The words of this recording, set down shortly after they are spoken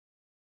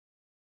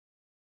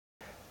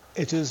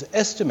it is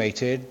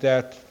estimated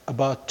that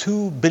about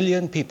 2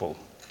 billion people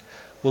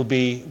will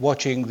be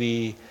watching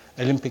the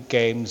Olympic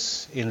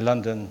Games in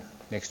London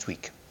next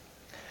week.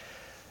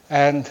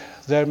 And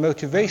their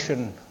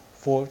motivation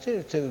for,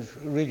 it's a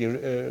really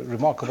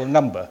remarkable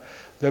number,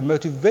 their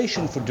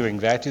motivation for doing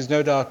that is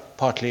no doubt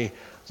partly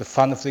the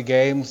fun of the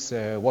games,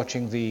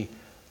 watching the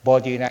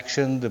body in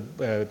action,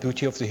 the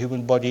beauty of the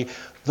human body,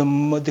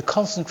 the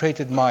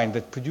concentrated mind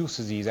that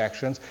produces these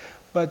actions.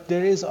 But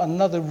there is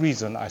another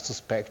reason, I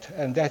suspect,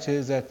 and that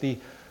is that the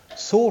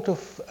sort of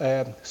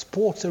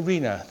sports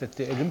arena that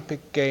the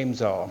Olympic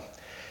Games are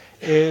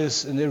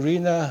is an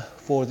arena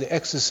for the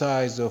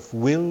exercise of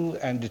will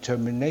and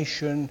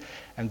determination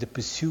and the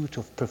pursuit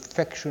of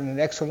perfection and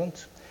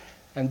excellence.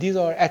 And these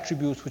are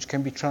attributes which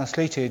can be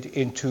translated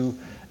into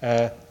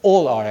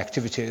all our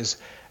activities.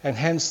 And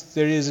hence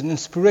there is an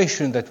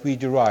inspiration that we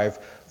derive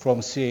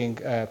from seeing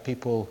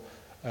people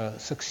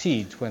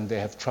succeed when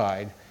they have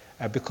tried,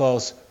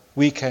 because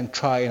we can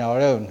try in our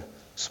own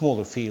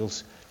smaller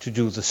fields to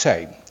do the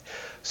same.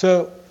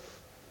 So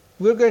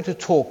we're going to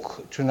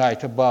talk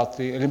tonight about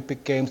the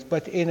Olympic Games,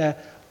 but in a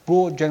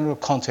broad general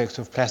context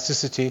of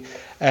plasticity.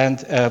 And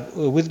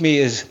with me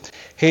is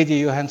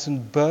Heidi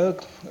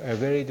Johansen-Berg, a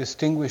very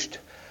distinguished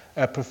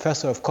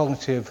professor of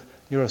cognitive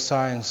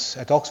neuroscience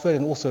at Oxford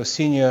and also a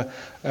senior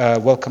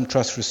Wellcome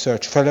Trust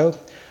Research Fellow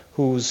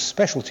whose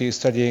specialty is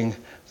studying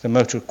the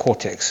motor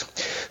cortex.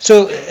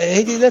 So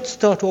Heidi, let's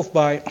start off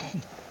by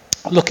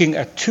looking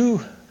at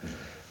two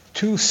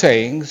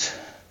sayings.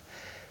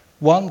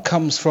 One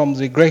comes from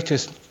the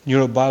greatest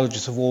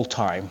neurobiologist of all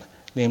time,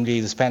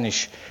 namely the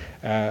Spanish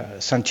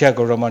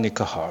Santiago Ramón y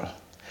Cajal,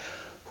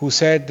 who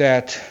said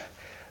that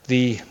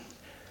the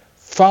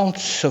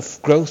founts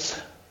of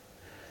growth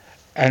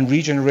and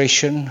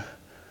regeneration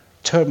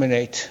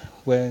terminate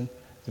when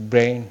the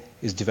brain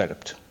is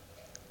developed.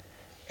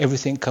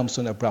 Everything comes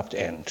to an abrupt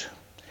end.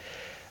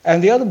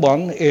 And the other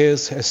one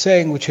is a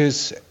saying which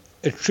is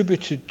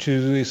attributed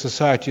to the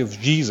Society of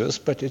Jesus,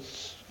 but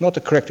it's not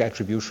a correct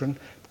attribution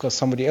because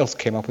somebody else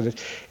came up with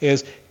it,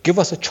 is give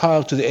us a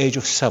child to the age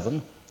of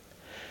 7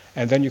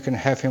 and then you can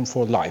have him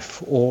for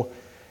life, or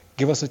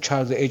give us a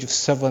child at the age of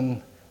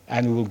 7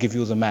 and we will give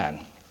you the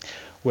man,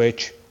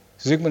 which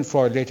Sigmund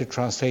Freud later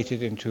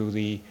translated into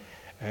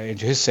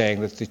his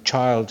saying that the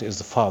child is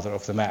the father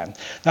of the man.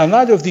 Now,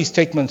 neither of these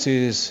statements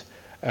is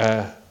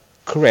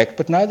correct,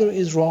 but neither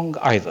is wrong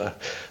either.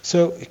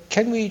 So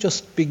can we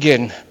just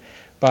begin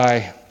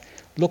by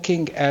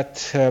looking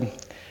at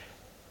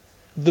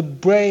the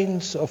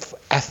brains of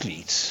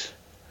athletes,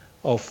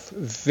 of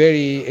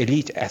very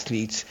elite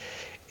athletes?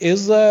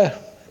 Is there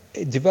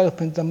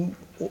developing them?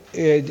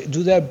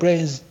 Do their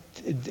brains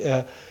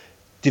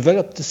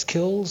develop the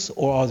skills,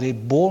 or are they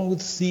born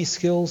with these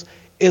skills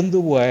in the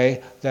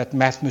way that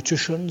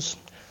mathematicians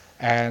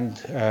and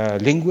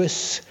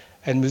linguists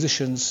and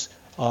musicians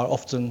are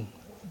often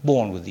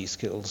born with these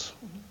skills?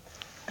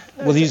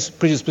 Well, these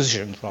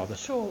predispositions, rather.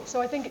 Sure.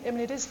 So I think,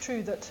 it is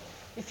true that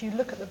if you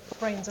look at the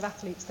brains of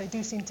athletes, they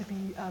do seem to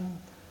be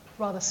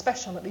rather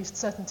special, at least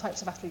certain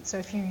types of athletes. So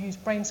if you use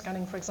brain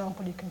scanning, for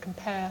example, you can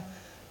compare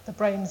the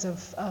brains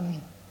of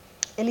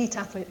elite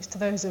athletes to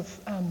those of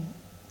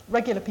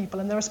regular people,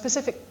 and there are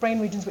specific brain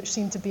regions which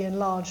seem to be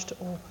enlarged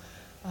or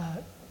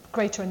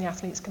greater in the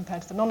athletes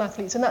compared to the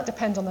non-athletes, and that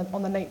depends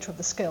on the nature of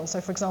the skill.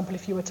 So, for example,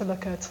 if you were to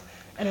look at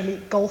an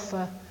elite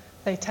golfer,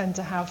 they tend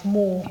to have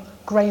more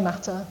grey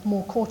matter,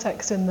 more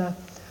cortex in the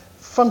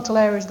frontal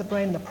areas of the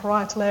brain, the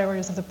parietal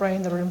areas of the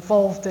brain that are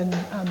involved in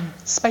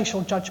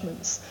spatial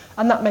judgments.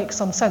 And that makes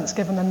some sense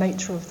given the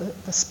nature of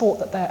the sport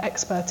that they're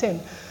expert in.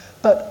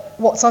 But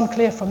what's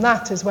unclear from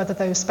that is whether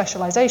those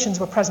specializations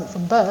were present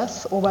from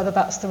birth or whether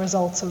that's the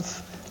result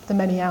of the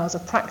many hours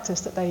of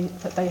practice that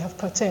they have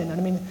put in.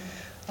 And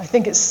I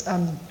think it's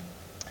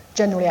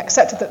generally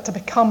accepted that to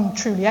become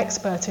truly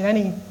expert in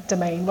any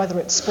domain, whether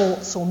it's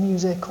sports or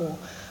music or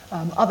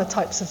other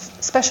types of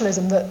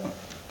specialism, that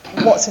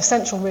what's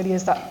essential really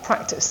is that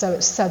practice. So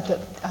it's said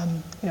that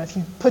if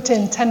you put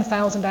in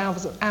 10,000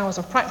 hours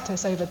of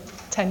practice over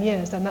 10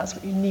 years, then that's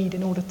what you need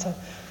in order to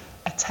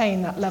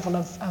attain that level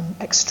of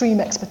extreme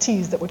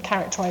expertise that would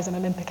characterize an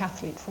Olympic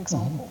athlete, for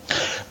example.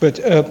 Mm-hmm. But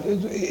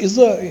is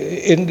there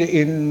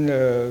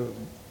in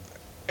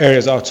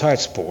areas outside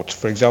sport,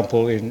 for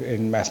example,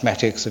 in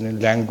mathematics and in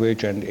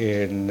language and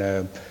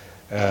in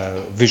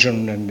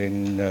vision and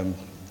in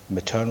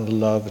maternal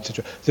love,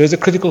 etc., there's a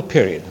critical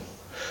period.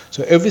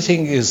 So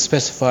everything is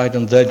specified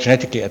and there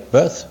genetically at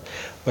birth,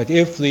 but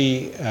if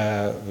the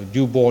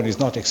newborn is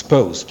not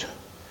exposed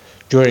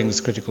during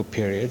this critical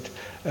period,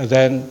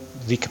 then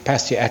the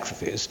capacity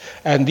atrophies.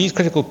 And these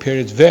critical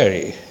periods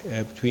vary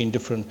between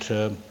different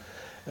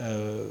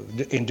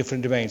in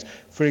different domains.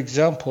 For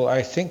example,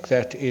 I think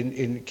that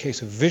in the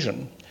case of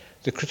vision,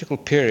 the critical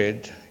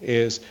period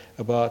is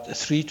about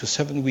 3 to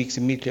 7 weeks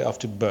immediately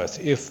after birth.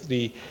 If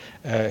the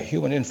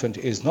human infant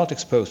is not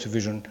exposed to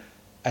vision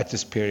at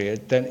this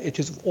period, then it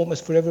is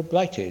almost forever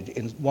blighted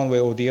in one way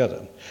or the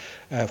other.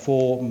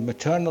 For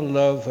maternal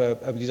love,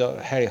 these are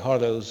Harry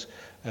Harlow's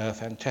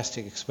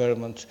fantastic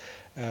experiments.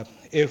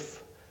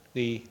 If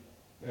the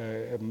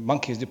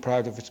monkey is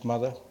deprived of its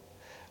mother,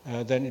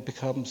 then it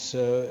becomes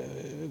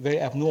very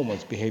abnormal,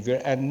 its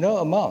behavior, and no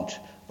amount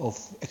of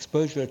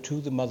exposure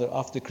to the mother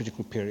after the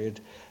critical period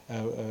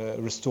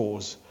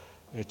restores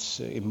its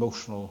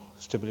emotional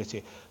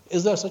stability.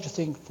 Is there such a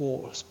thing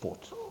for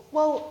sport?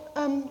 Well,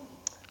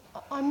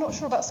 I'm not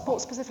sure about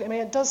sport specifically. I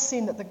mean, it does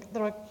seem that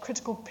there are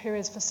critical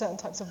periods for certain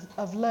types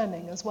of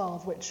learning as well,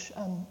 of which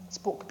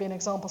sport could be an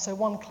example. So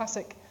one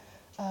classic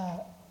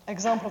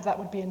example of that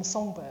would be in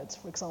songbirds,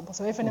 for example.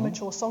 So if an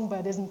immature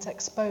songbird isn't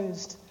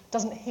exposed,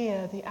 doesn't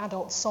hear the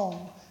adult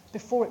song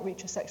before it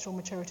reaches sexual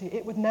maturity,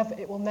 it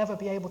will never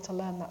be able to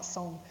learn that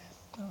song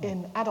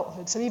in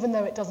adulthood. So even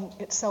though it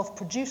doesn't itself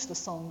produce the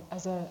song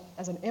as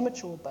an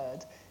immature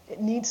bird, it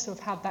needs to have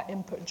had that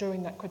input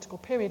during that critical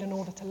period in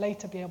order to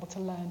later be able to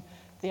learn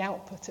the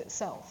output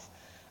itself.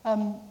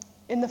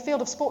 In the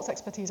field of sports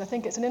expertise, I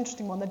think it's an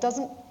interesting one.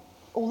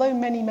 Although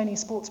many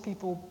sports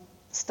people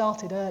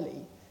started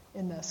early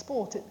in their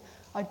sport,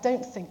 I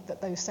don't think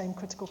that those same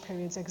critical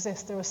periods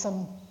exist.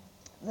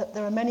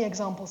 There are many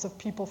examples of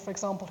people, for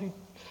example, who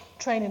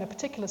train in a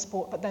particular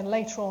sport but then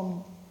later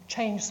on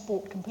change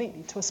sport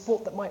completely to a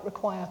sport that might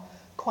require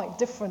quite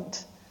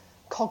different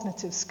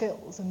cognitive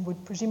skills and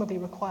would presumably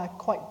require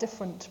quite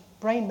different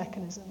brain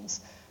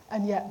mechanisms,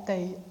 and yet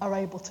they are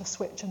able to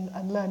switch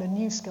and learn a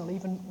new skill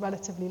even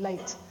relatively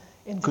late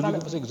in development. Could you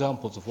give us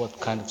examples of what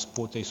kind of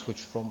sport they switch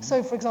from?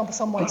 So, for example,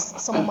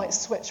 someone might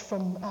switch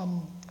from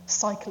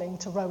cycling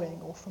to rowing,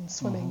 or from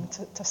swimming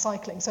to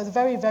cycling. So the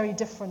very, very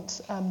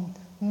different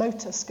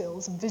motor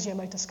skills and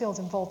visuomotor skills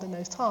involved in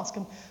those tasks.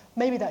 And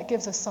maybe that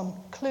gives us some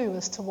clue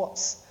as to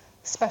what's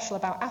special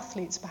about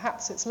athletes.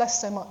 Perhaps it's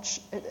less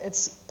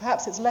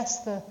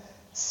the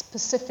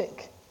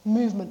specific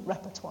movement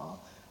repertoire,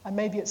 and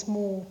maybe it's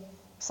more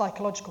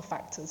psychological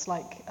factors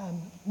like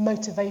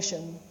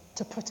motivation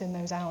to put in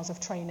those hours of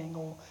training,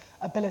 or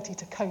ability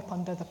to cope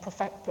under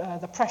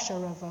the pressure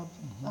of a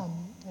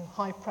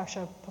high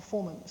pressure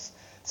performance.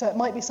 So it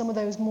might be some of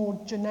those more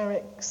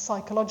generic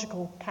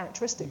psychological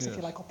characteristics, if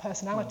you like, or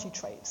personality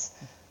traits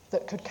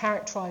that could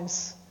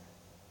characterize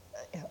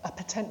a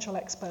potential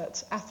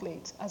expert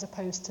athlete as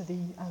opposed to the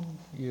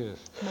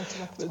motor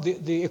repertoire.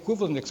 The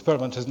equivalent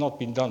experiment has not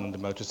been done in the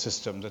motor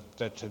system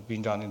that had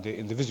been done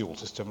in the visual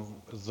system.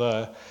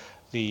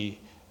 The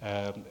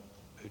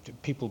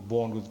people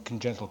born with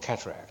congenital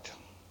cataract.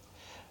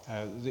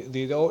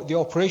 The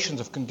operations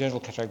of congenital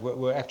cataract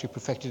were actually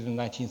perfected in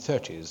the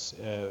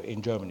 1930s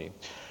in Germany.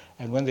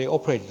 And when they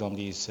operated on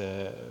these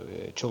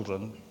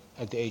children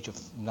at the age of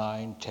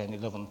 9, 10,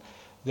 11,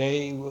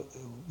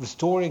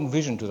 restoring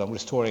vision to them,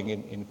 restoring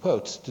in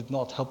quotes, did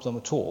not help them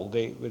at all.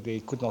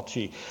 They could not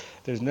see.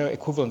 There's no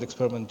equivalent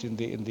experiment in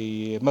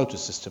the motor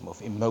system of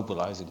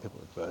immobilizing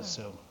people at birth.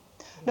 So.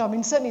 No, I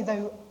mean, certainly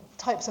though,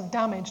 types of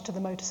damage to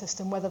the motor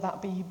system, whether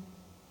that be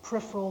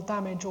peripheral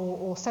damage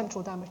or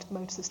central damage to the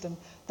motor system,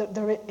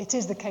 it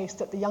is the case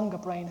that the younger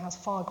brain has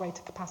far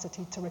greater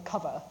capacity to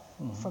recover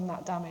from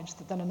that damage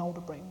than an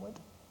older brain would.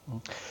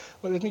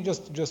 Well, let me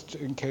just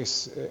in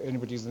case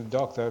anybody's in the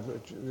dark there,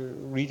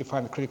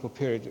 redefine the critical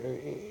period.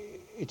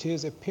 It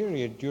is a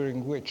period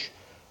during which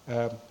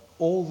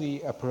all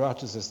the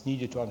apparatus that's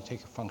needed to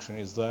undertake a function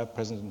is there,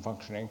 present and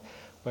functioning,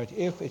 but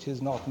if it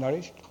is not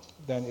nourished,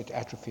 then it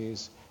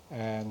atrophies,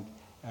 and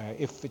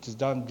if it is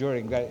done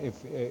during that,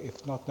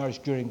 if not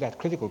nourished during that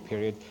critical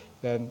period,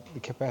 then the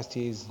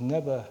capacity is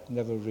never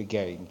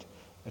regained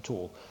at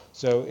all.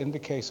 So in the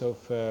case of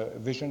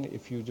vision,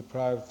 if you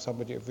deprive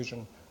somebody of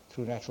vision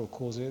through natural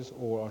causes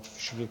or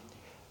artificially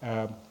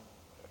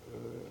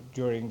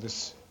during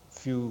this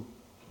few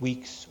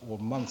weeks or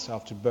months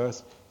after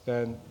birth,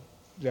 then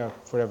they are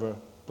forever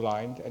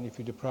blind. And if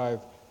you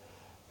deprive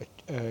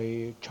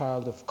a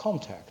child of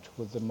contact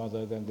with the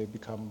mother, then they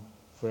become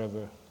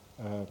forever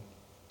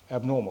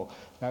abnormal.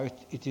 Now,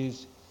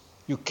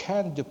 you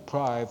can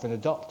deprive an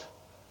adult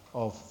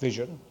of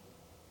vision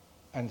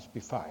and it'll be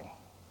fine.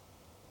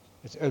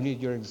 It's only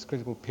during this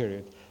critical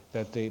period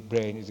that the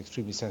brain is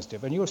extremely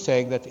sensitive. And you're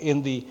saying that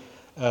in the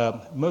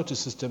motor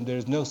system there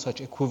is no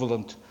such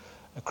equivalent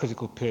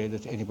critical period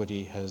that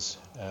anybody has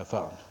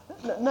found?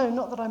 No,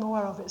 not that I'm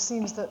aware of. It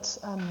seems that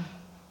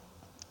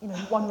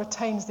one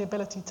retains the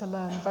ability to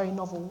learn very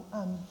novel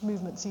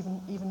movements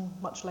even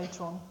much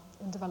later on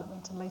in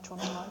development and later on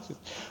in life.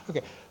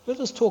 Okay, let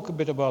us talk a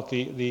bit about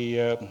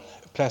the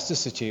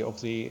plasticity of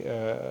the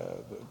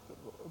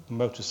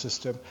motor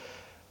system.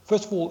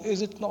 First of all,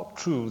 is it not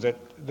true that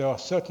there are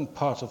certain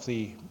parts of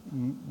the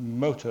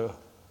motor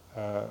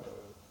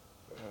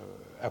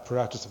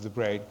apparatus of the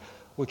brain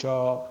which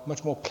are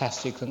much more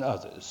plastic than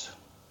others?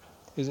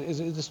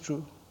 Is this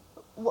true?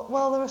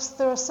 Well,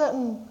 there are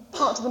certain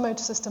parts of the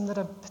motor system that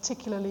are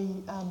particularly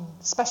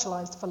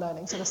specialised for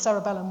learning. So the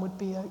cerebellum would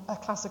be a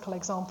classical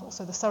example.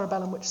 So the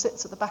cerebellum, which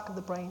sits at the back of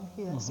the brain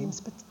here,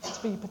 seems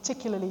to be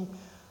particularly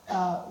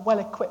well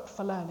equipped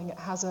for learning. It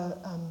has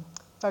a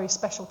very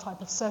special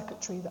type of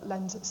circuitry that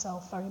lends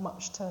itself very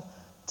much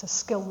to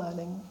skill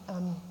learning.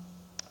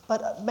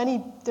 But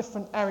many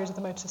different areas of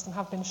the motor system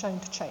have been shown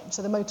to change.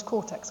 So the motor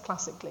cortex,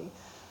 classically,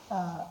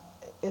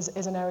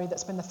 is an area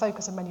that's been the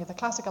focus of many of the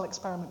classical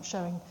experiments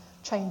showing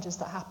changes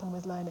that happen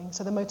with learning.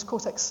 So the motor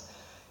cortex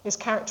is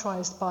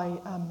characterized by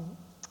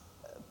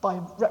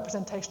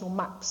representational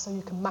maps. So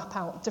you can map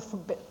out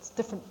different bits,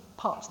 different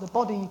parts of the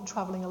body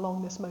traveling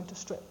along this motor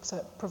strip. So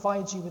it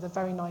provides you with a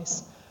very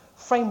nice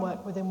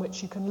framework within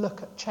which you can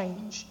look at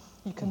change.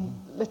 You can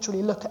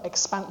literally look at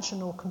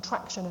expansion or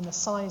contraction in the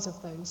size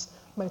of those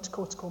motor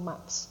cortical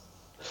maps.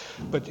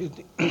 But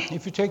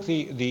if you take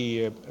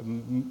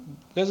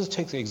let us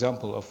take the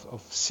example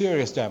of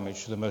serious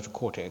damage to the motor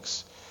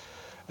cortex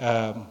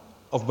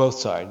of both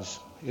sides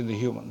in the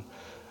human.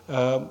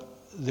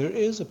 There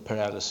is a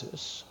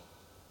paralysis,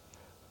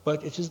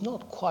 but it is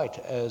not quite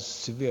as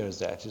severe as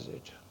that, is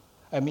it?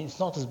 I mean, it's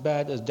not as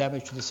bad as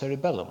damage to the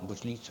cerebellum,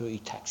 which leads to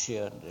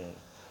ataxia.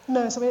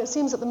 No, so it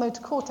seems that the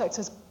motor cortex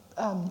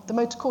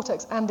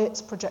and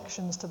its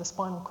projections to the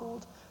spinal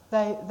cord,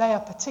 they are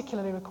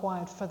particularly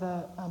required for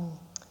the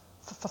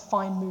for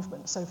fine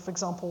movements. So, for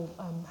example,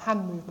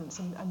 hand movements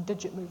and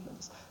digit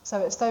movements. So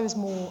it's those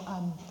more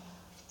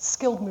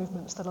skilled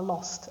movements that are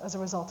lost as a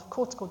result of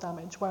cortical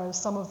damage, whereas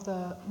some of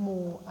the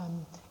more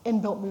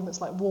inbuilt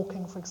movements like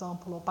walking, for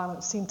example, or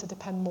balance seem to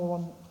depend more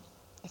on,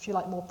 if you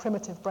like, more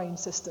primitive brain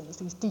systems,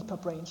 these deeper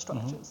brain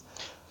structures.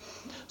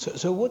 Mm-hmm.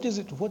 So what is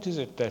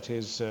it that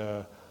is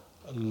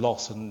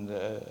loss and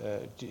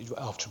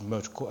after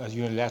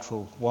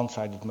unilateral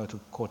one-sided motor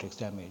cortex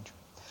damage?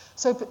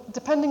 So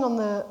depending on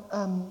the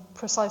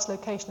precise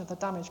location of the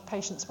damage,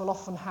 patients will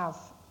often have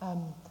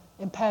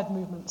impaired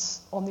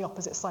movements on the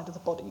opposite side of the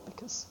body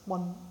because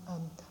one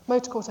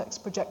motor cortex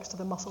projects to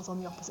the muscles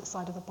on the opposite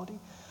side of the body.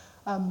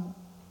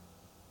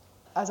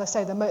 As I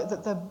say,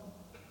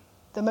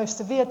 the most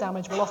severe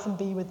damage will often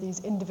be with these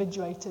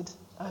individuated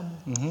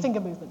finger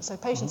movements. So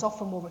patients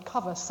often will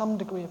recover some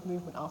degree of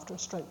movement after a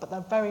stroke, but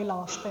the very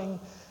last thing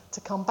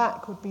to come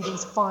back would be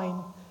these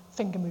fine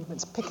finger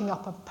movements. Picking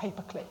up a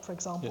paper clip, for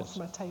example,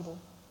 from a table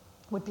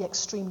would be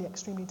extremely,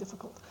 extremely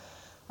difficult.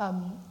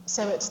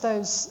 So it's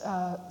those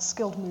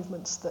skilled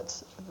movements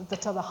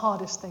that are the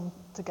hardest thing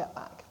to get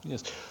back.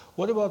 Yes.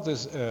 What about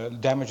this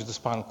damage of the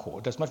spinal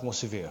cord? That's much more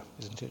severe,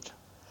 isn't it?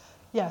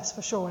 Yes,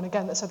 for sure. And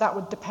again, so that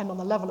would depend on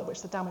the level at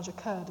which the damage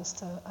occurred as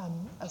to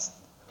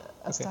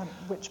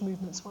which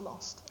movements were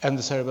lost. And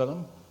the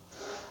cerebellum?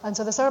 And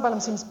so the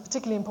cerebellum seems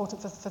particularly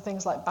important for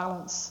things like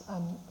balance,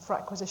 for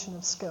acquisition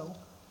of skill.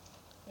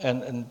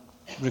 And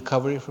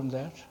recovery from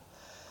that?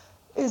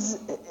 Is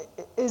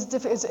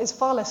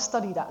far less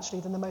studied actually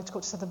than the motor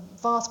cortex. So the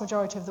vast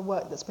majority of the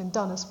work that's been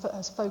done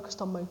has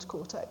focused on motor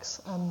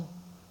cortex.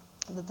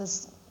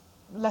 There's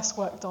less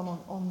work done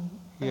on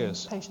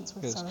patients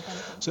with cerebellum.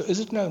 So is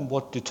it known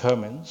what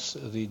determines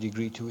the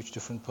degree to which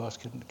different parts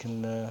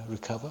can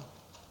recover?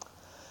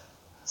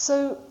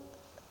 So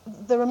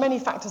there are many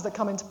factors that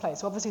come into play.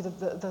 So obviously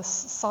the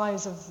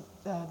size of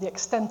the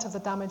extent of the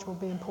damage will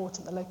be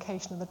important, the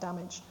location of the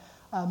damage.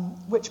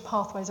 Which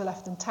pathways are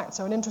left intact.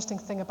 So an interesting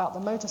thing about the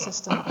motor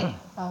system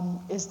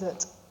is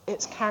that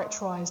it's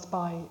characterized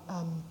by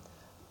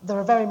there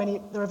are very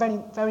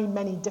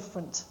many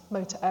different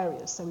motor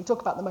areas. So we talk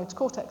about the motor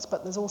cortex,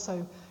 but there's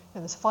also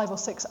there's 5 or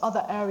 6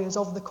 other areas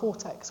of the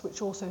cortex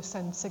which also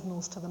send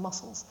signals to the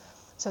muscles.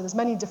 So there's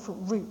many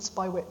different routes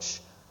by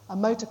which a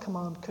motor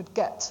command could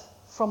get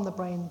from the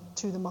brain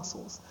to the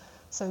muscles.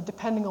 So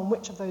depending on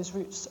which of those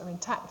routes are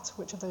intact,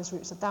 which of those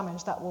routes are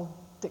damaged, that will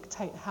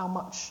dictate how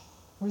much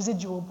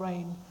residual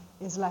brain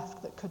is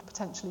left that could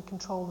potentially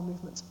control the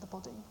movements of the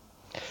body.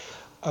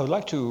 I would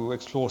like to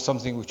explore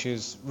something which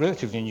is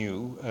relatively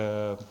new,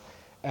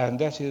 and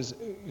that is,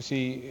 you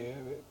see,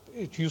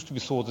 it used to be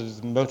thought that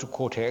the motor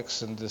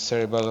cortex and the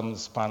cerebellum, the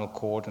spinal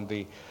cord, and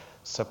the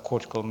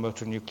subcortical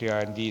motor nuclei,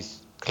 and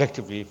these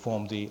collectively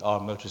form our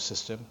motor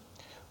system,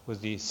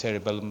 with the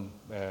cerebellum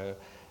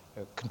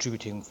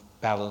contributing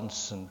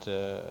balance and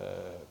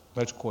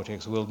motor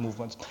cortex will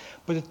movements.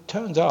 But it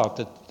turns out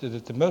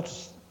that the motor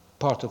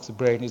part of the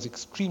brain is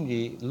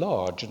extremely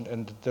large,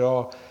 and there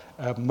are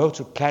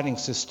motor planning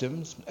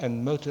systems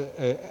and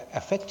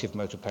affective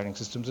motor planning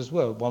systems as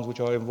well, ones which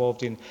are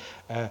involved in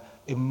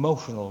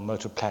emotional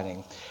motor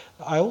planning.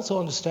 I also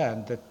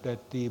understand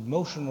that the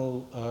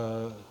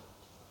emotional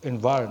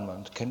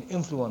environment can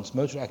influence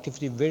motor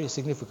activity very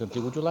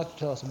significantly. Would you like to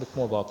tell us a bit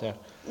more about that?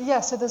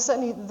 Yeah, so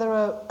there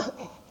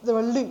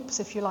are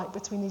loops, if you like,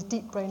 between these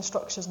deep brain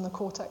structures and the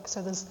cortex.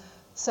 So there's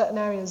certain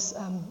areas,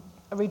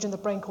 a region of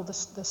the brain called the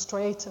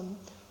striatum,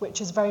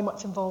 which is very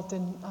much involved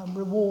in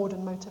reward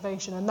and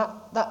motivation, and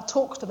that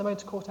talks to the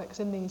motor cortex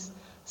in these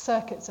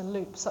circuits and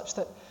loops, such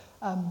that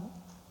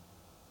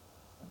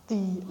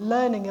the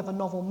learning of a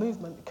novel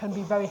movement can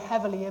be very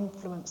heavily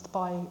influenced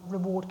by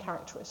reward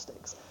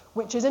characteristics,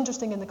 which is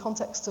interesting in the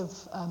context of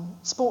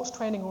sports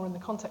training or in the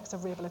context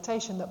of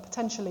rehabilitation, that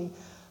potentially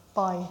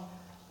by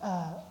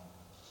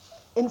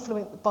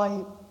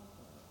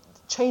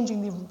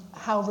changing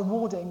how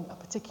rewarding a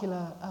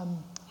particular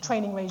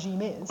training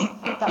regime is,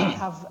 that would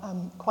have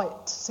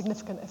quite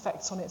significant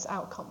effects on its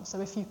outcome.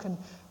 So if you can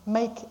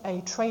make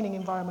a training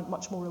environment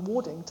much more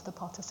rewarding to the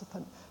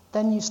participant,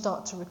 then you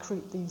start to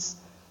recruit these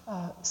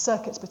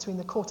circuits between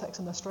the cortex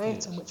and the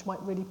striatum, which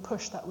might really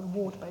push that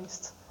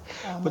reward-based.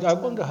 But I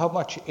wonder how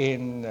much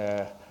in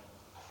a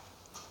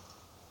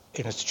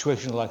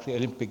situation like the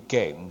Olympic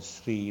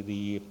Games,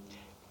 the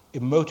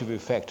emotive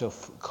effect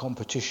of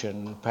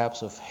competition,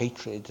 perhaps of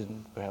hatred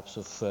and perhaps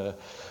of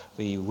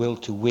the will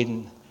to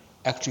win,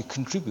 actually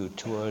contribute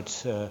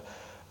towards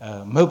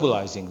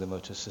mobilizing the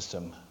motor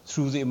system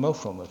through the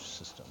emotional motor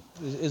system.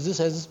 Has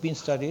this been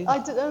studied?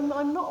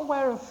 I'm not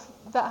aware of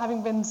that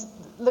having been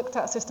looked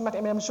at systematically.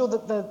 I mean, I'm sure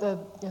that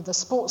the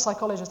sports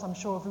psychologists, I'm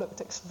sure, have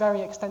looked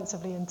very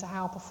extensively into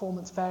how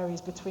performance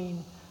varies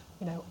between,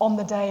 on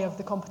the day of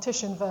the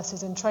competition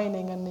versus in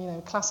training.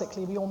 And,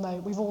 classically, we all know,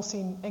 we've all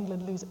seen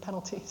England lose at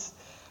penalties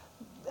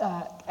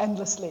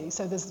endlessly.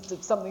 So there's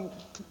something,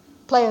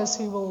 players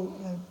who will,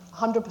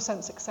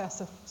 100%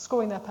 success of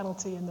scoring their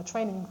penalty in the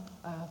training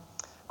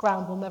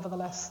ground will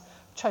nevertheless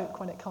choke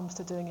when it comes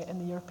to doing it in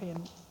the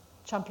European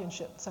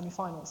Championship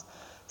semi-finals.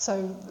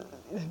 So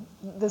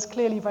there's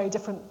clearly very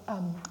different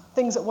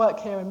things at work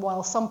here, and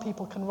while some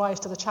people can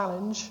rise to the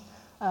challenge,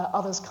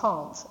 others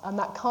can't. And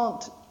that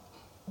can't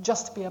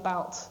just be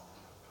about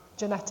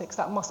genetics,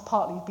 that must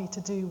partly be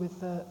to do with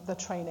the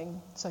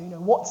training. So,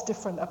 what's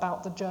different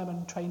about the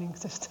German training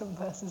system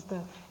versus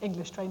the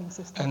English training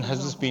system? And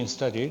has this been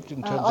studied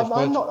in terms of...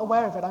 I'm not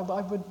aware of it.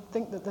 I would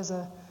think that there's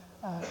a...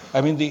 I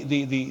mean,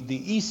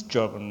 the East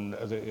German,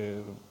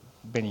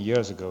 many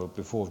years ago,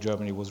 before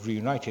Germany was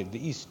reunited,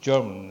 the East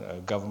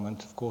German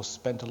government, of course,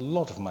 spent a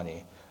lot of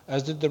money,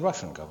 as did the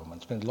Russian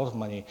government, spent a lot of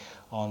money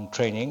on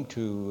training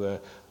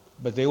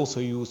but they also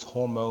used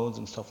hormones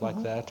and stuff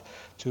like that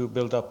to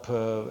build up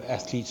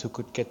athletes who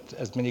could get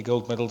as many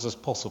gold medals as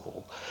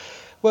possible.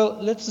 Well,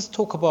 let's just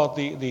talk about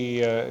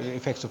the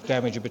effects of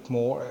damage a bit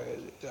more.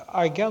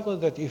 I gather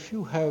that if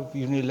you have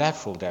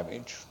unilateral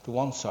damage to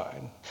one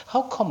side,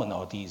 how common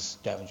are these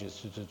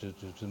damages to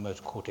the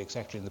motor cortex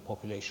actually in the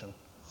population?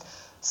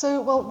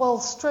 So, well,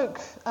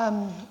 stroke,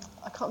 I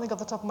can't think off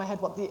the top of my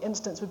head what the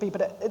incidence would be,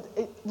 but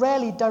it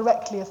rarely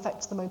directly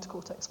affects the motor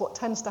cortex. What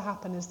tends to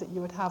happen is that you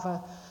would have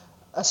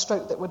a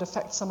stroke that would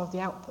affect some of the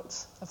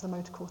outputs of the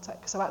motor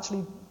cortex. So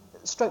actually,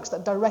 strokes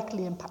that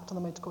directly impact on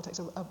the motor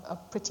cortex are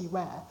pretty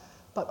rare.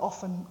 But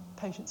often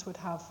patients would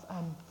have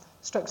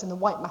strokes in the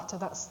white matter.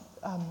 That's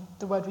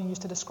the word we use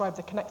to describe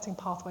the connecting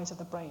pathways of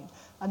the brain.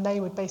 And they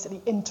would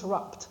basically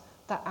interrupt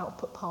that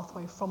output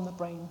pathway from the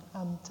brain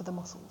to the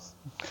muscles.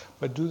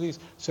 But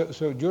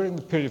so during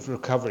the period of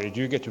recovery,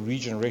 do you get a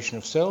regeneration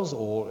of cells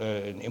or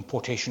an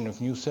importation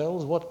of new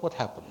cells? What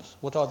happens?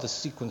 What is the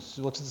sequence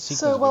of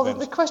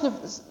events? The question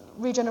of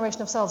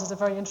regeneration of cells is a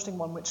very interesting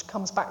one, which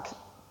comes back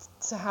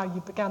to how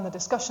you began the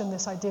discussion,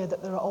 this idea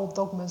that there are old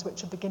dogmas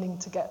which are beginning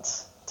to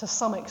get, to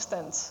some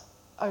extent,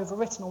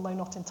 overwritten, although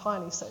not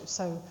entirely so.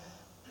 So,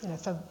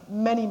 for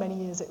many,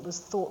 many years it was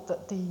thought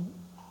that the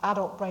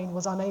adult brain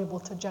was unable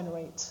to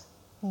generate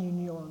new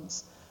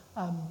neurons.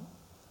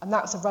 And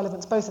that's of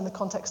relevance both in the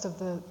context of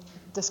the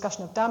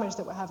discussion of damage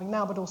that we're having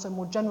now, but also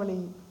more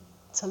generally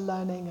to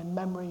learning and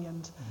memory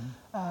and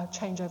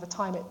change over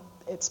time.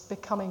 It's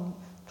becoming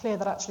clear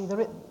that actually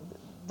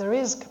there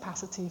is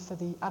capacity for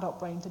the adult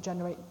brain to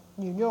generate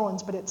new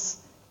neurons, but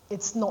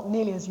it's not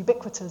nearly as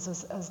ubiquitous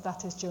as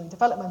that is during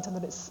development, and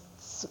that it's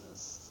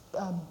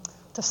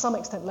to some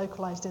extent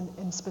localized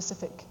in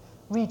specific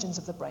regions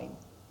of the brain.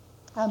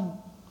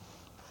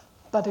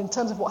 But in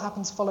terms of what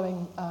happens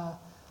following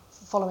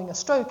a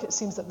stroke, it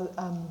seems that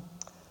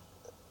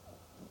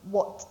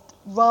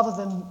rather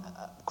than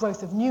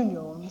growth of new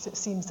neurons, it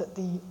seems that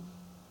the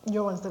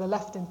neurons that are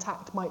left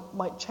intact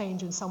might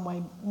change in some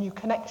way. New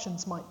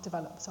connections might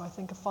develop. So I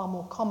think a far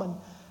more common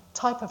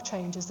type of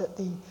change is that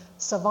the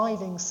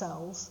surviving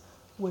cells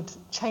would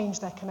change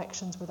their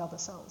connections with other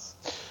cells.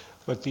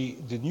 But the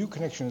new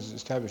connections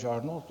established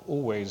are not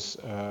always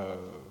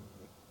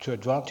to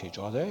advantage,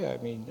 are they? I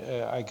mean,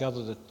 I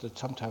gather that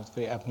sometimes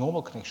very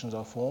abnormal connections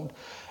are formed,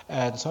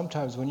 and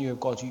sometimes when you have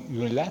got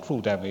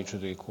unilateral damage to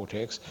the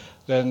cortex,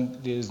 then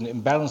there's an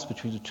imbalance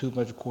between the two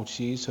motor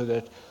cortices, so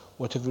that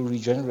whatever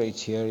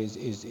regenerates here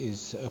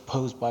is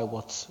opposed by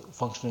what's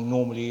functioning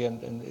normally,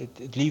 and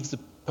it leaves the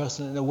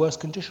person in a worse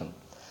condition.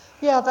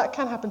 Yeah, that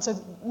can happen. So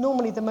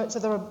normally,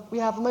 we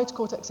have a motor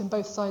cortex in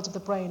both sides of the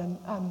brain,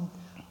 and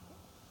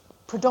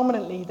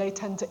predominantly they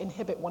tend to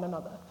inhibit one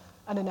another.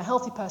 And in a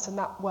healthy person,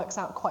 that works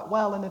out quite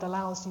well, and it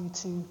allows you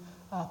to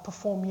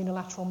perform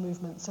unilateral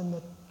movements, and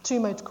the two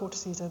motor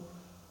cortices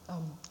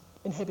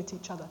inhibit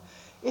each other.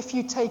 If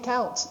you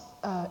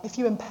if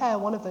you impair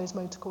one of those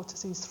motor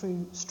cortices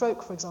through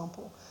stroke, for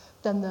example,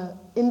 then the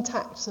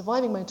intact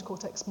surviving motor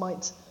cortex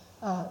might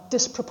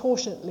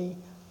disproportionately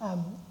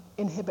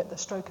inhibit the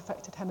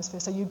stroke-affected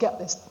hemisphere. So you get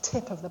this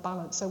tip of the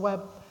balance. So where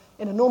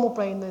in a normal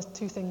brain, those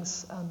two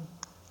things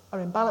are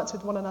in balance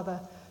with one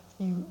another,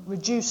 you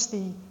reduce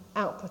the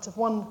output of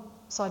one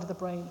side of the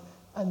brain,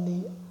 and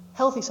the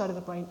healthy side of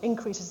the brain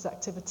increases its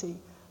activity.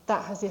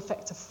 That has the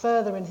effect of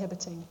further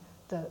inhibiting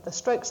the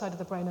stroke side of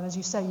the brain, and as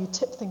you say, you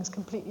tip things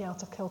completely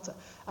out of kilter.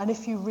 And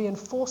if you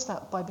reinforce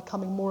that by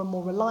becoming more and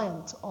more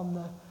reliant on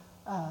the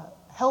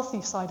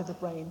healthy side of the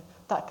brain,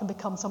 that can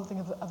become something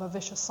of a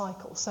vicious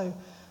cycle. So,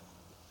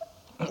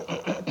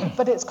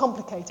 but it's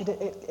complicated.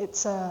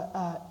 It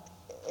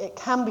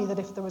can be that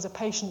if there was a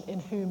patient in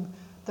whom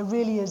there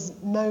really is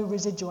no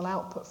residual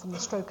output from the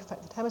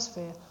stroke-affected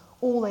hemisphere,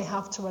 all they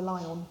have to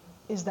rely on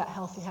is that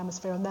healthy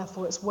hemisphere, and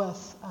therefore it's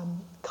worth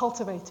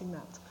cultivating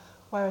that.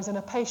 Whereas in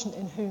a patient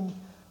in whom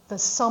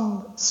there's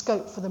some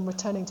scope for them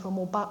returning to a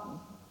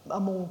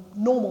more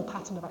normal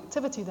pattern of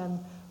activity,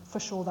 then for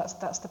sure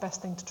that's the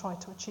best thing to try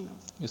to achieve.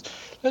 Yes.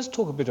 Let's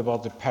talk a bit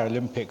about the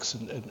Paralympics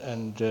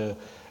and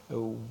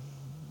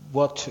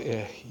what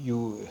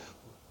you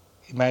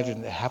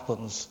imagine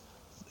happens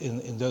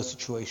in those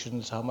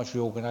situations, how much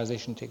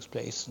reorganization takes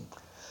place.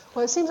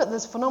 Well, it seems that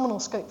there's phenomenal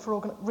scope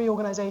for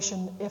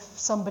reorganization if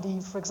somebody,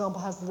 for example,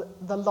 has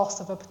the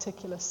loss of a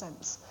particular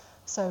sense.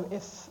 So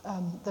if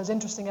there's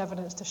interesting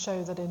evidence to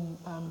show that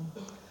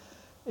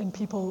in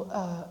people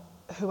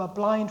who are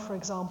blind, for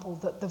example,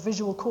 that the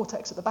visual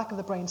cortex at the back of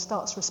the brain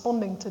starts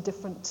responding to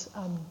different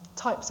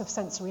types of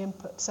sensory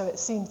input. So it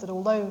seems that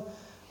although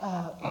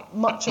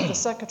much of the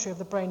circuitry of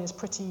the brain is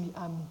pretty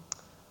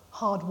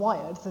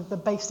hardwired, the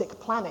basic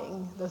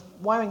planning, the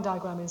wiring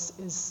diagram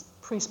is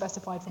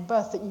pre-specified from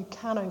birth, that you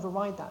can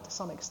override that to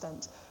some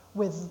extent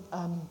with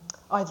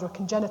either a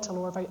congenital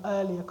or a very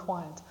early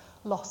acquired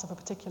loss of a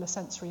particular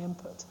sensory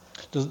input.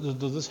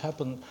 Does this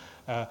happen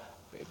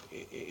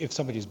if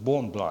somebody is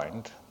born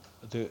blind?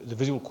 The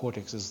visual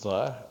cortex is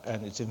there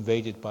and it's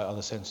invaded by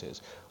other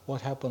senses.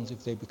 What happens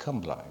if they become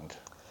blind?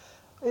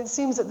 It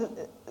seems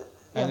that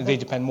they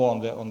depend more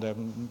on their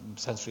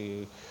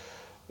sensory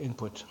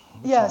input.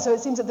 Yeah, so it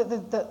seems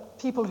that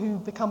people who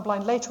become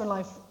blind later in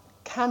life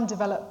can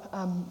develop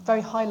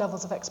very high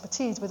levels of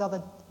expertise with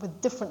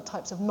different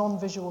types of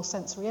non-visual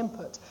sensory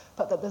input,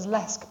 but that there's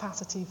less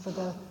capacity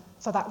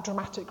for that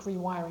dramatic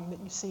rewiring that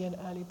you see in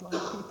early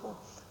blind people.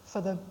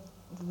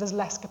 There's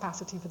less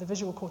capacity for the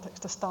visual cortex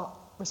to start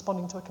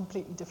responding to a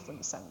completely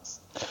different sense.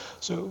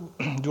 So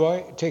do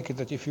I take it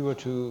that if you were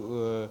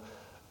to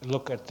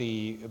look at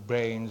the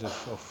brains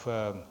of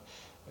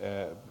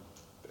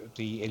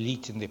the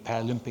elite in the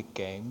Paralympic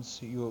Games,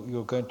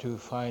 you're going to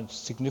find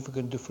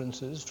significant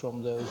differences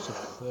from those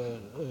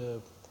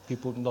of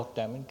people not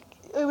damaged?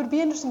 It would be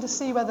interesting to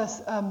see whether,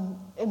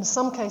 in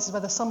some cases,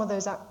 whether some of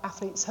those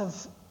athletes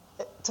have,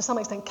 to some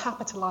extent,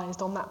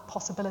 capitalized on that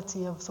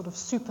possibility of sort of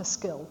super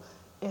skill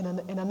in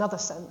another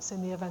sense,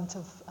 in the event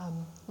of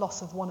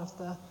loss of one of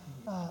the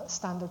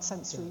standard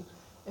sensory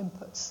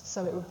inputs.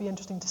 So it would be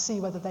interesting to see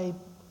whether they,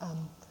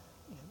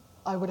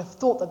 I would have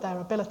thought that their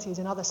abilities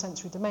in other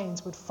sensory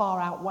domains would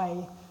far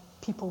outweigh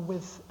people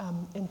with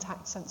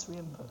intact sensory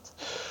input.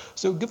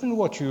 So given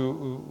what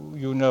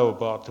you know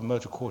about the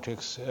motor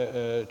cortex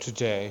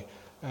today,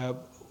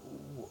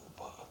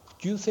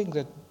 do you think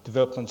that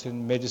developments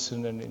in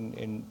medicine and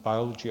in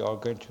biology are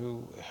going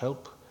to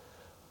help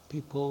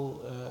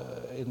people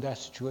in that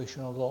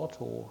situation a lot?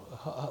 Or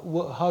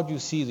how do you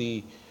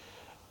see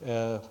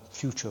the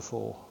future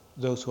for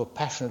those who are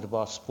passionate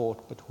about sport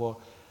but who are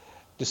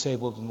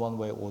disabled in one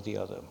way or the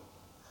other?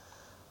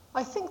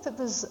 I think that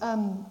there's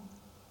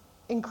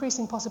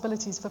increasing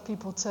possibilities for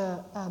people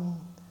to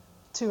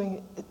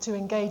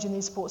engage in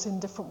these sports in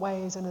different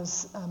ways, and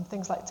as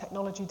things like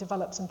technology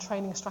develops and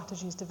training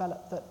strategies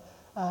develop, that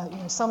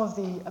some of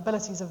the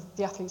abilities of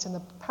the athletes in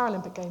the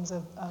Paralympic Games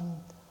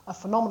are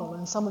phenomenal,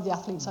 and some of the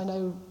athletes I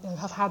know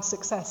have had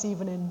success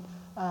even in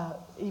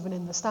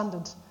the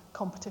standard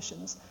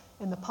competitions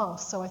in the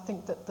past. So I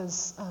think that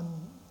there's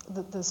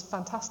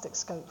fantastic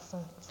scope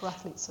for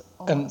athletes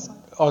on that side.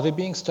 Are they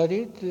being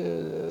studied?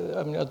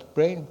 At the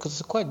brain, because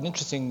it's quite an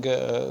interesting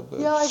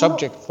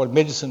subject for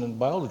medicine and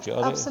biology.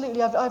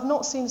 Absolutely, I've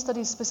not seen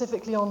studies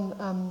specifically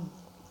on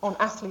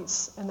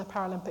athletes in the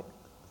Paralympic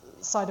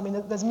side. I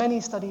mean, there's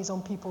many studies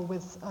on people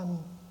with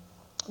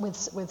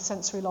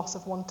sensory loss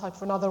of one type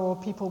or another, or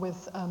people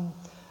with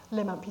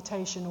limb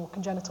amputation or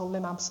congenital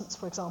limb absence,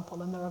 for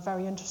example, and there are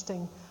very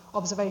interesting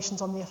observations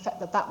on the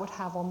effect that would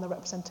have on the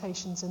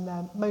representations in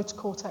their motor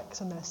cortex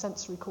and their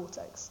sensory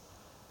cortex.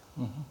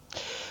 Mm-hmm.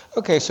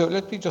 Okay, so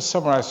let me just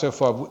summarize so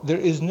far. There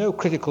is no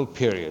critical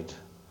period,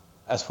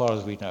 as far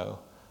as we know,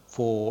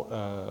 for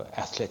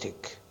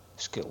athletic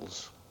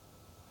skills.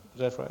 Is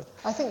that right?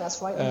 I think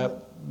that's right.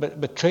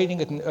 But training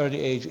at an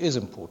early age is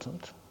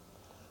important.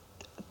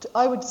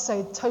 I would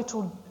say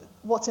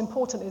what's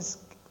important is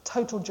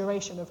total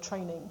duration of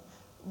training,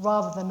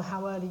 rather than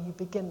how early you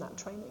begin that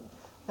training.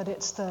 That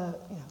it's the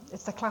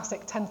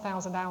classic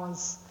 10,000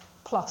 hours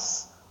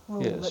plus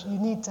rule, yes, that you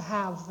need to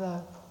have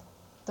the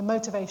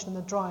motivation and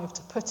the drive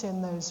to put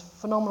in those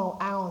phenomenal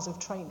hours of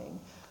training,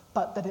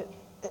 but that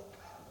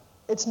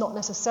it's not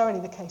necessarily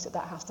the case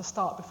that has to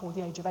start before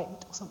the age of 8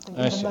 or something,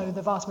 even though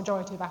the vast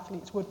majority of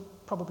athletes would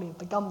probably have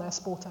begun their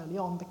sport early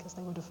on because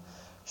they would have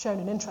shown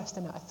an interest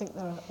in it. I think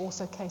there are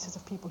also cases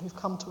of people who've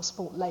come to a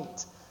sport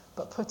late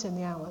but put in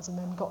the hours and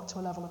then got to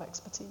a level of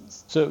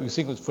expertise. So you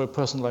think that for a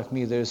person like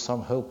me there is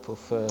some hope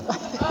of...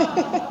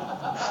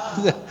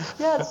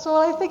 Yeah, so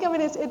I think,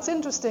 it's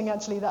interesting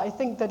actually that I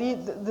think that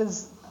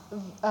there's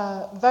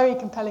very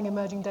compelling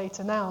emerging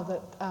data now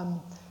that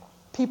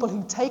people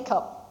who take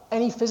up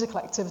any physical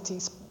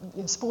activities,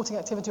 sporting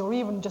activity, or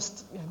even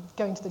just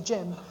going to the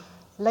gym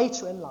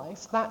later in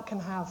life, that can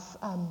have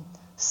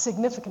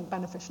significant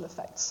beneficial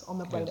effects on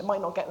the brain. Yes. It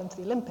might not get them to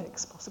the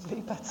Olympics,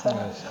 possibly, but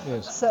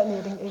Yes. certainly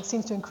it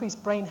seems to increase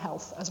brain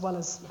health as well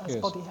as Yes.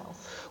 body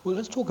health. Well,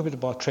 let's talk a bit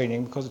about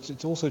training, because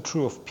it's also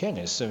true of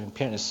pianists. I mean,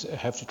 pianists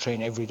have to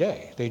train every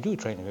day. They do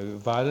train.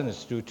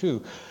 Violinists do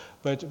too.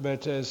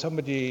 But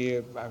somebody,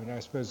 I mean, I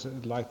suppose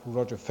like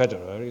Roger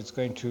Federer, is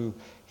going to,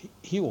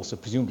 he also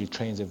presumably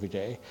trains every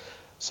day.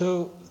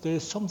 So there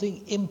is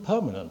something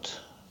impermanent.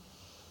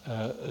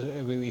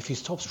 If he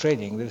stops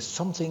training, there's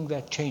something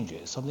that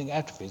changes, something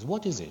atrophies.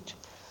 What is it?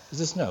 Is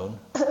this known?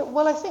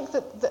 Well, I think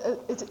that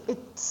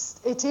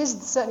it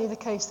is certainly the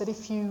case that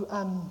if you,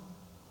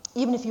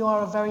 even if you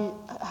are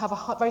have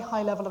a very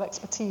high level of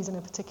expertise in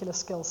a particular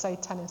skill, say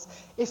tennis,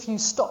 if you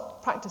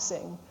stop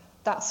practicing,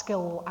 that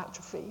skill will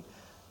atrophy.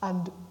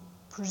 And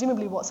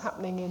presumably what's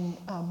happening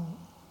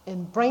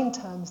in brain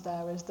terms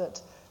there is that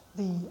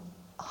the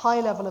high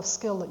level of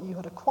skill that you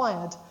had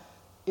acquired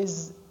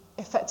is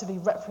effectively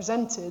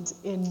represented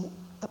in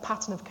the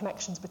pattern of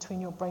connections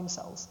between your brain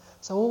cells.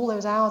 So all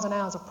those hours and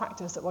hours of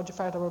practice that Roger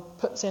Federer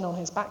puts in on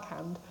his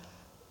backhand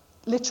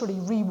literally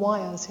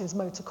rewires his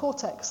motor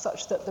cortex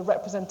such that the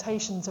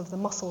representations of the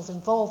muscles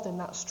involved in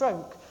that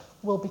stroke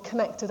will be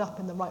connected up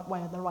in the right way,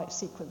 in the right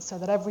sequence, so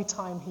that every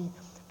time he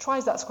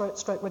tries that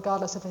stroke,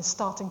 regardless of his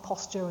starting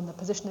posture and the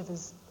position of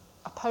his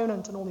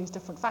opponent and all these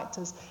different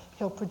factors,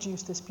 he'll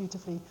produce this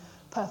beautifully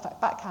perfect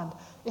backhand.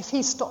 If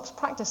he stops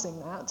practicing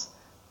that,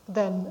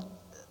 then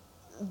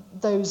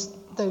those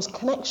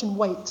connection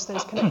weights,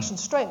 those connection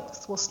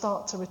strengths will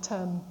start to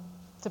return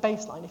to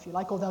baseline, if you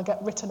like, or they'll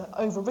get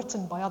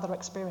overwritten by other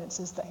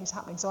experiences that he's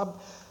happening. So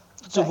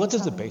what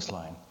is the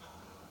baseline?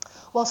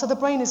 Well, so the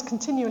brain is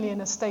continually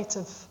in a state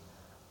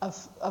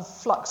of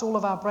flux. All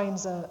of our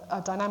brains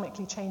are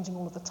dynamically changing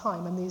all of the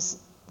time, and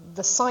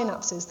the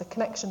synapses, the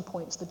connection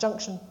points, the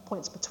junction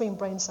points between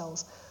brain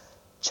cells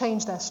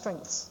change their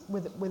strengths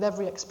with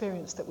every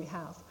experience that we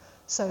have.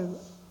 So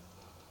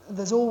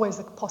there's always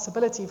the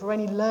possibility for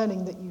any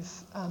learning that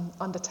you've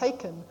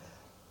undertaken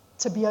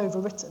to be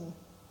overwritten,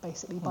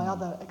 basically, by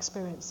other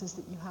experiences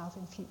that you have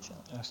in future.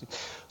 I see.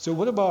 So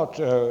what about,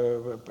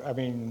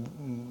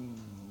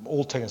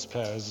 all tennis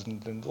players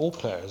and all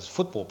players,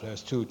 football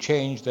players too,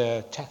 change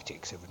their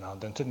tactics every now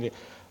and then. Certainly,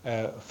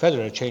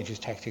 Federer changed his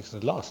tactics in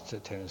the last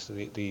tennis,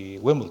 the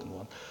Wimbledon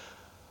one.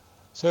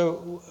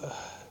 So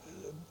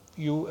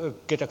you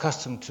get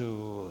accustomed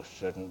to a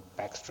certain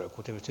backstroke,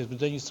 whatever it is, but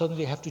then you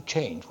suddenly have to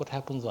change. What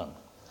happens then?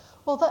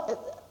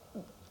 Well,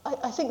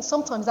 I think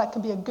sometimes that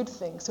can be a good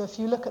thing. So if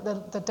you look at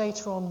the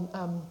data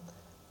on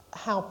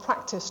how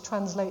practice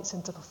translates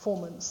into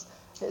performance,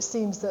 it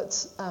seems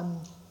that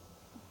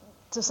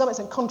to some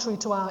extent, contrary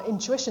to our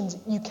intuitions,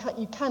 you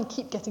can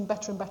keep getting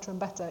better and better and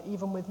better,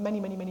 even with many,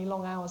 many, many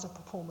long hours of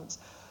performance.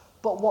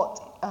 But what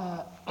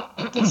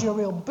gives you a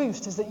real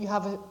boost is that you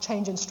have a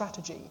change in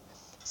strategy.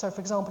 So,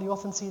 for example, you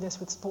often see this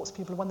with sports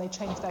people when they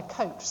change their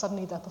coach.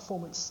 Suddenly, their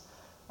performance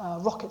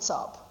rockets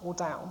up or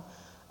down.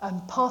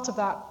 And part of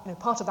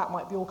that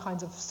might be all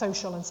kinds of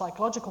social and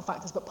psychological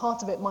factors, but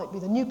part of it might be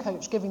the new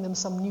coach giving them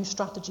some new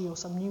strategy or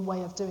some new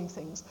way of doing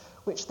things,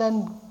 which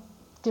then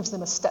gives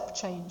them a step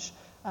change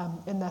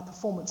in their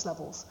performance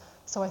levels.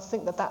 So I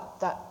think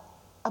that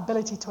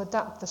ability to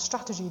adapt the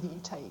strategy that you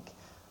take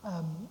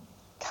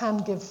can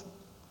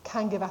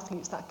give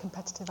athletes that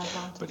competitive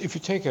advantage. But if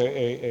you take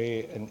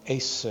an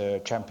ace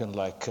champion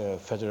like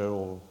Federer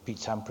or Pete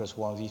Sampras,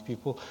 one of these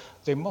people,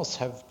 they must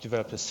have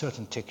developed a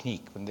certain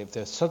technique. When if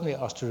they're suddenly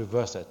asked to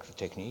reverse that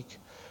technique,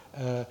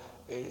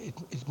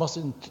 it must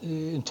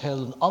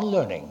entail an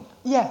unlearning.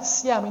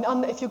 Yes, yeah. I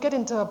mean, if you get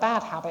into a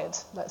bad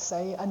habit, let's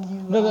say, and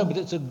you... No, but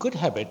it's a good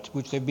habit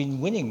which they've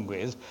been winning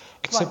with,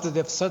 except Right. that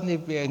they've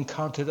suddenly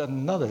encountered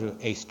another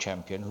ace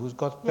champion who's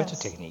got better Yes.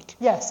 technique.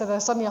 Yes, so they're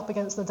suddenly up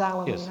against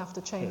Nadal and Yes. you have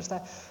to change Yes.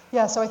 their...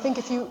 Yeah, so I think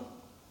if you...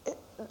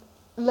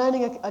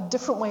 Learning a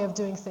different way of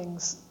doing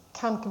things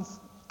can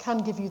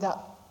give you that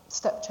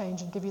step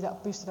change and give you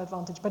that boosted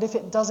advantage. But if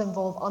it does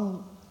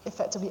involve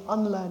effectively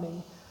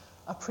unlearning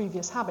a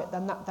previous habit,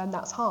 then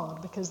that's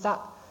hard, because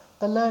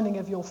the learning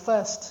of your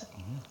first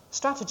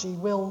strategy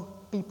will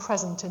be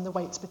present in the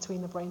weights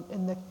between the brain,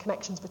 in the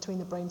connections between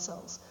the brain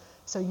cells.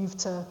 So you've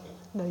to,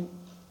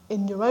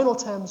 in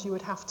neuronal terms, you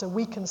would have to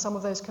weaken some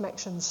of those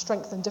connections,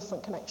 strengthen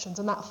different connections,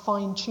 and that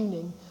fine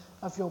tuning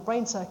of your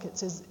brain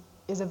circuits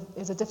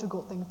is a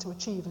difficult thing to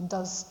achieve, and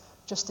does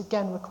just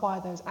again require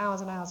those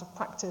hours and hours of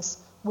practice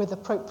with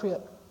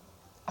appropriate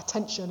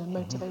attention and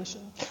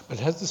motivation. But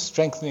has the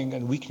strengthening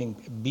and weakening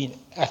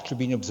actually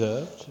been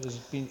observed? Has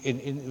it been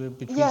in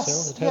between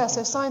cells? Yes.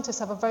 So scientists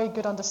have a very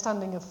good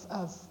understanding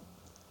of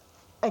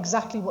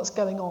exactly what's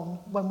going on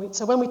when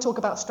we talk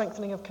about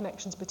strengthening of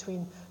connections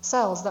between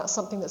cells. That's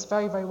something that's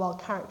very, very well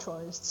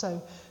characterized.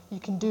 So you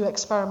can do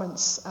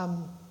experiments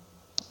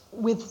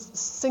with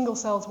single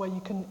cells where you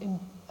can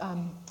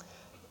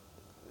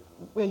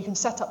where you can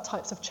set up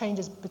types of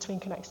changes between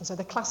connections. So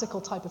the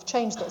classical type of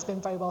change that's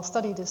been very well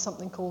studied is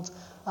something called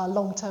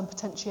long-term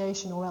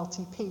potentiation, or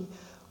LTP,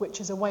 which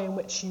is a way in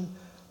which you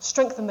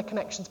strengthen the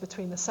connections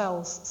between the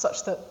cells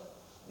such that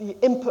the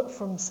input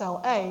from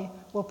cell A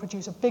will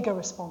produce a bigger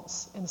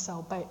response in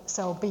cell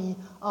B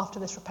after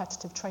this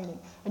repetitive training.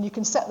 And you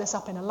can set this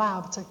up in a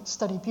lab to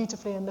study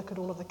beautifully and look at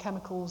all of the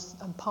chemicals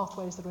and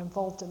pathways that are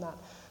involved in that.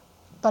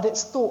 But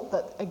it's thought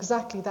that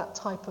exactly that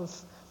type of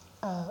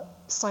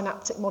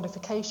synaptic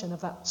modification,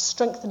 of that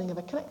strengthening of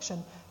a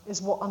connection,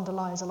 is what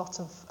underlies a lot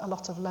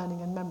of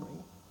learning and memory.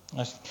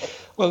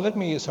 Well, let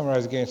me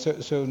summarize again.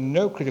 So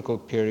no critical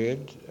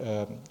period,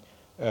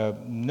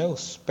 no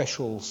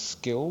special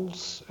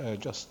skills,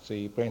 just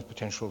the brain's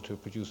potential to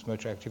produce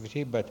motor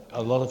activity, but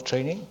a lot of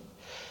training,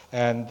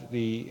 and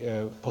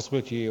the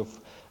possibility of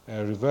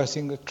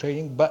reversing the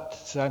training. But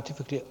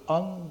scientifically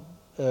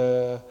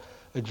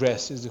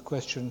unaddressed is the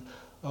question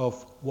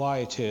of why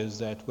it is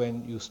that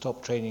when you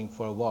stop training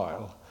for a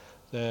while,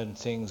 then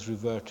things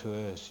revert to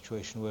a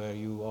situation where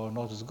you are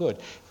not as good.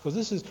 Because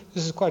this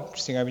is quite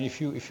interesting. I mean, if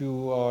you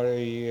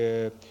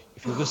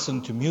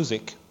listen to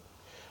music,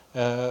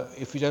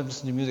 if you don't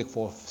listen to music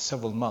for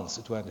several months,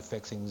 it won't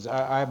affect things.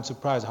 I am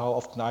surprised how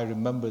often I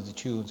remember the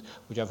tunes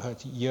which I've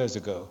heard years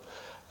ago.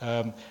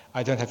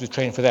 I don't have to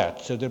train for that,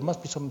 so there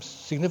must be some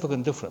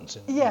significant difference.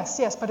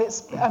 Yes, but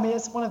it's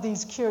one of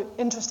these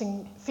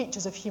interesting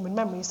features of human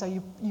memory. So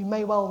you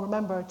may well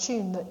remember a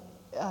tune that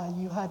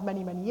you heard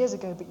many, many years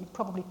ago, but you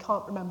probably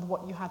can't remember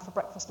what you had for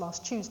breakfast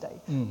last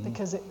Tuesday,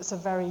 because it's a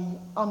very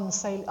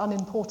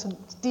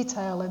unimportant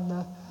detail in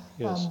the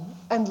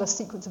endless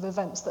sequence of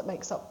events that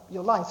makes up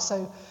your life.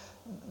 So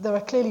there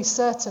are clearly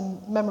certain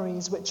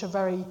memories which are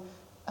very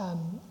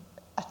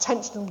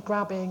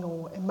attention-grabbing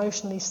or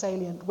emotionally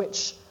salient,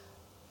 which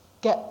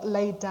get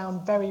laid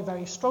down very,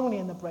 very strongly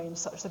in the brain,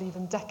 such that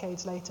even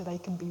decades later they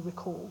can be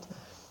recalled.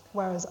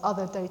 Whereas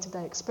other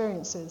day-to-day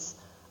experiences,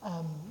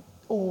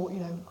 or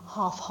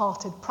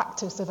half-hearted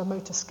practice of a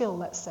motor skill,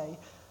 let's say,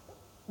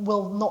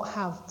 will not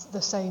have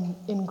the same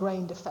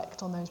ingrained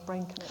effect on those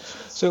brain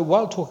connections. So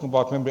while talking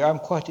about memory, I'm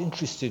quite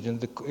interested in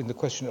the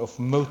question of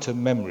motor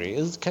memory.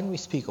 Can we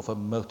speak of a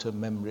motor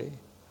memory?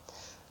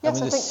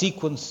 Yes, I think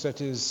sequence that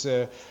is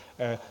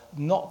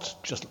not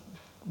just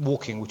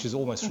walking, which is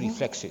almost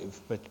reflexive,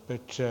 but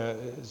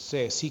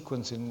say a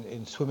sequence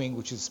in swimming,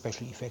 which is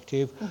especially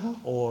effective,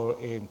 or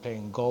in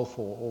playing golf,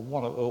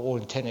 or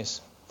in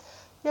tennis.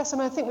 Yes,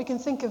 I think we can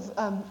think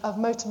of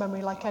motor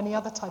memory like any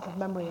other type of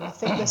memory. And I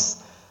think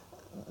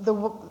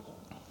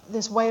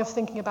this way of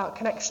thinking about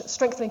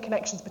strengthening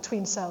connections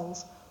between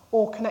cells,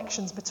 or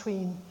connections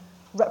between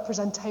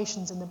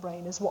representations in the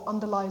brain, is what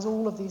underlies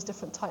all of these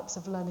different types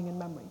of learning and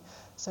memory.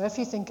 So if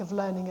you think of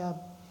learning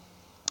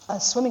a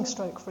swimming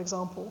stroke, for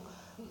example,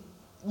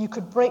 you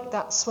could break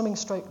that swimming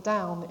stroke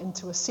down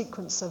into a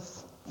sequence of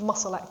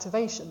muscle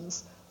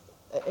activations,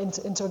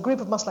 into a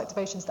group of muscle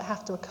activations that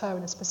have to occur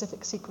in a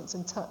specific sequence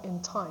in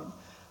time.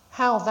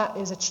 How that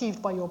is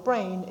achieved by your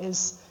brain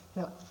is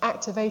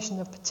activation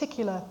of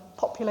particular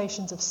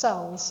populations of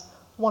cells,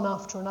 one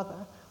after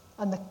another,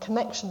 and the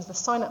connections, the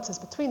synapses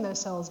between those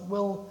cells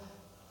will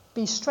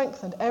be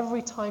strengthened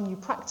every time you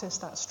practice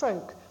that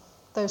stroke.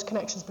 Those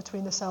connections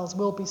between the cells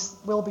will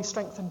be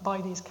strengthened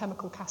by these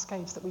chemical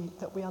cascades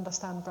that we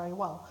understand very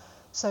well.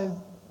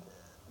 So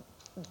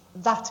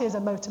that is a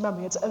motor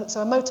memory.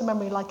 So a motor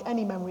memory, like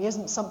any memory,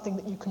 isn't something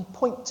that you can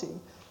point to.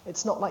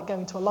 It's not like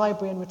going to a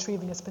library and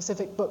retrieving a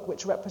specific book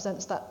which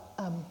represents that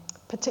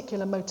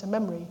particular motor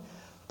memory,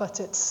 but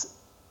it's,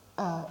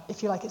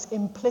 if you like, it's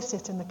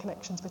implicit in the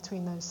connections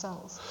between those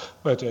cells.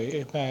 But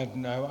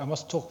I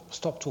must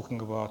stop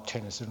talking about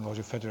tennis and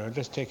Roger Federer.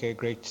 Let's take a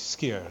great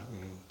skier,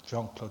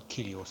 Jean-Claude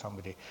Killy or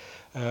somebody.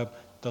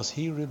 Does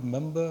he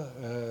remember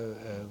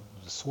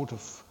the sort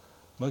of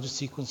motor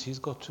sequence he's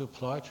got to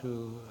apply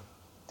to?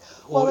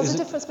 Well, there's a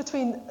difference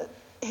between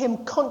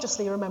him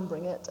consciously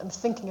remembering it and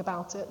thinking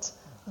about it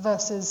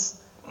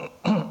versus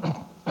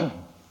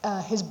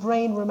his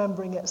brain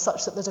remembering it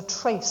such that there's a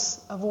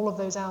trace of all of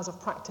those hours of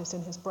practice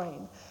in his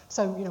brain.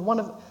 So,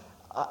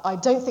 I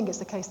don't think it's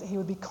the case that he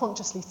would be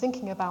consciously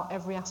thinking about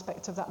every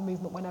aspect of that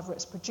movement whenever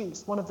it's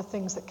produced. One of the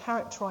things that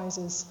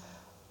characterizes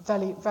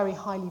very, very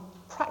highly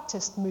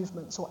practiced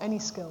movements, or any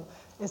skill,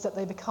 is that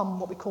they become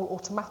what we call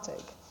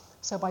automatic.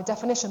 So by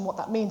definition, what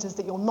that means is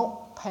that you're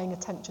not paying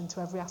attention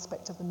to every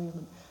aspect of the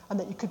movement, and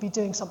that you could be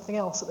doing something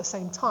else at the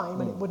same time,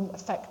 and it wouldn't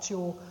affect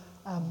your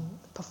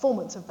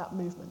performance of that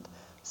movement.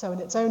 So,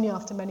 and it's only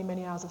after many,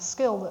 many hours of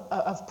skill,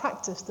 of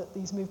practice, that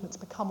these movements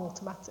become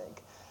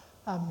automatic.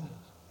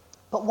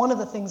 But one of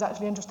the things,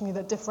 actually, interestingly,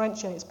 that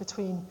differentiates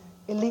between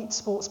elite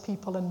sports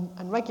people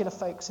and regular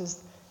folks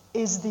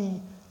is the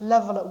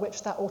level at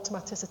which that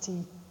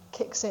automaticity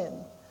kicks in.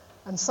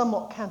 And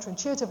somewhat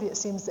counterintuitively, it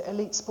seems that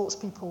elite sports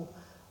people,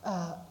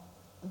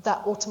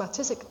 that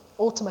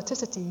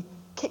automaticity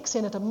kicks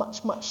in at a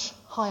much, much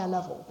higher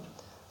level.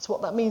 So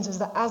what that means is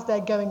that as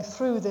they're going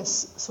through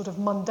this sort of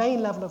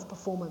mundane level of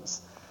performance,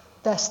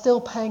 they're still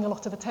paying a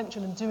lot of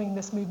attention and doing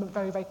this movement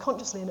very, very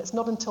consciously, and it's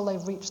not until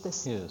they've reached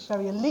this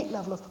very elite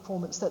level of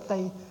performance that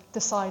they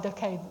decide,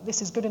 okay,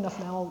 this is good enough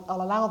now,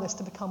 I'll allow this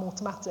to become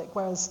automatic,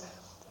 whereas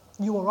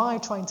you or I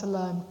trying to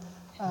learn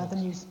the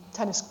new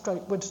tennis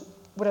stroke would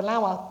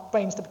allow our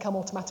brains to become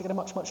automatic at a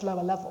much, much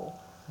lower level.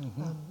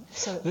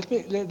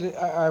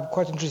 I'm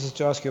quite interested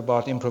to ask you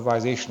about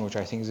improvisation, which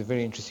I think is a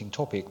very interesting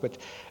topic. But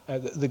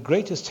the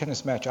greatest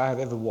tennis match I have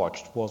ever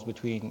watched was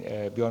between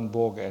Björn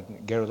Borg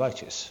and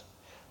Gerolaitis.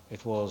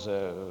 It was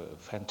a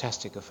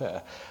fantastic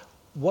affair.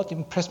 What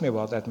impressed me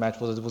about that match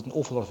was that there was an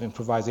awful lot of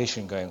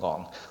improvisation going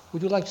on.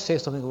 Would you like to say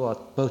something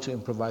about motor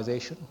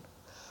improvisation?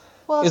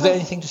 Well, is there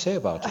anything to say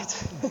about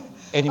it?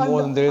 Any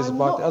more than there is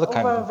about the other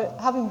kind of it,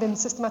 having been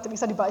systematically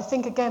studied, but I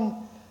think, again,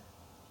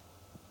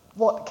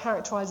 what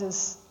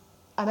characterises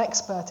an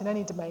expert in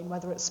any domain,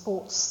 whether it's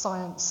sports,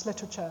 science,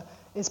 literature,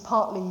 is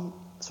partly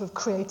sort of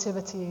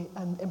creativity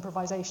and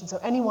improvisation. So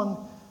anyone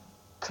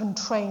can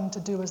train to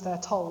do as they're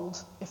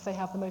told if they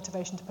have the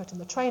motivation to put in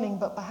the training,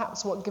 but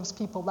perhaps what gives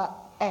people that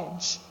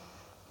edge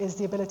is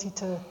the ability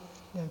to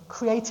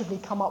creatively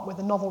come up with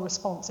a novel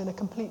response in a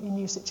completely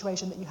new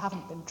situation that you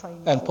haven't been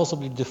trained and for.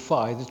 Possibly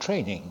defy the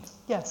training.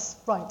 Yes,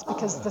 right,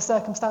 because the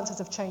circumstances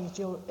have changed.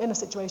 You're in a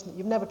situation that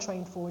you've never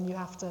trained for and you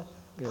have to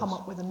come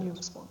up with a new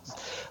response.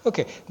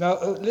 Okay,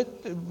 now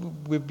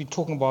we've been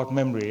talking about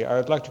memory. I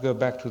would like to go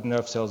back to the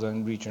nerve cells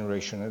and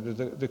regeneration.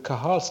 The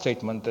Cajal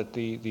statement that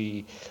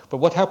but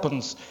what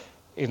happens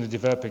in the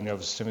developing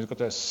nervous system is you've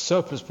got a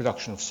surplus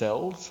production of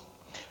cells.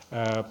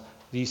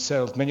 These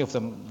cells, many of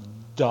them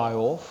die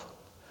off.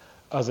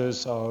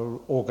 Others are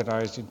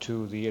organized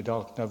into the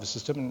adult nervous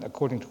system, and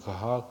according to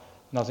Cajal,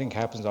 nothing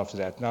happens after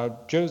that. Now,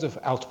 Joseph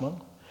Altman,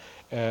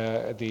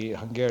 the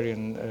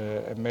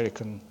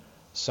Hungarian-American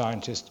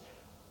scientist,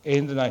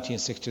 in the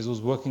 1960s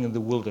was working in the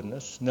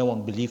wilderness. No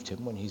one believed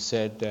him when he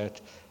said that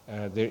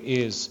there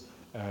is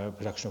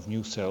production of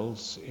new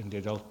cells in the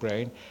adult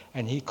brain,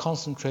 and he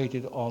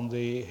concentrated on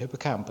the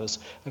hippocampus.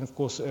 And of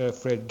course,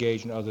 Fred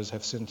Gage and others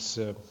have since,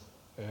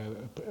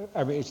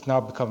 it's now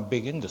become a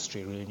big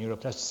industry really in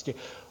neuroplasticity.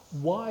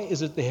 Why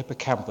is it the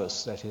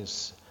hippocampus that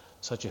is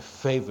such a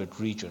favored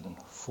region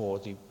for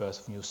the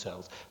birth of new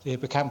cells? The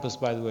hippocampus,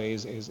 by the way,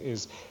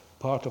 is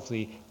part of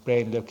the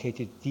brain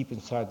located deep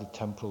inside the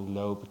temporal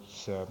lobe.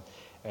 It's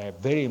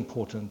very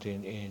important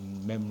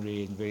in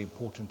memory and very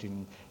important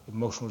in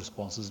emotional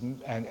responses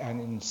and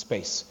in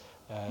space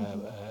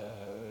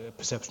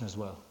perception as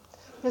well.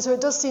 Yeah, so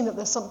it does seem that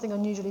there's something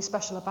unusually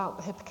special about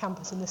the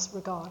hippocampus in this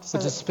regard. So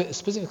but it's a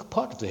specific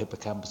part of the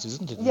hippocampus,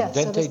 isn't it? Yes,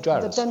 the dentate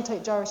gyrus. The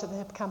dentate gyrus of the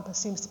hippocampus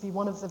seems to be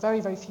one of the very,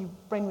 very few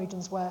brain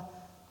regions where,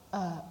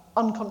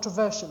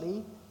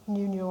 uncontroversially,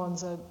 new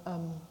neurons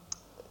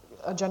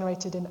are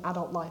generated in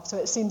adult life. So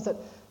it seems that,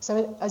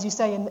 as you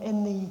say,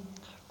 in the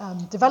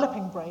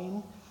developing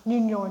brain, new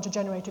neurons are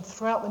generated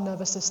throughout the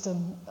nervous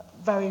system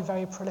very,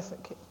 very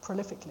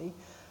prolifically.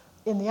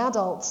 In the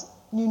adult,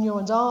 new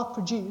neurons are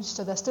produced,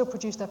 so they're still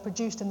produced. They're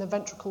produced in the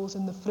ventricles,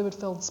 in the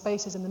fluid-filled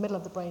spaces in the middle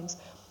of the brains,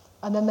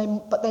 and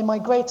then they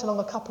migrate along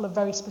a couple of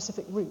very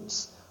specific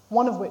routes.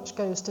 One of which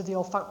goes to the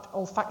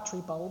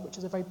olfactory bulb, which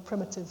is a very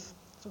primitive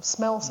sort of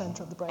smell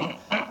center of the brain,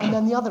 and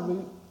then the other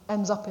route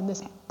ends up in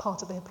this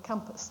part of the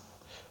hippocampus.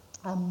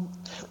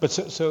 But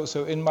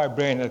so in my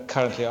brain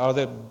currently, are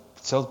there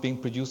cells being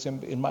produced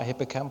in my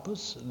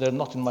hippocampus? They're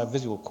not in my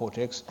visual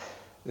cortex.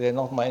 They're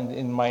not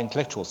in my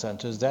intellectual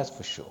centers, that's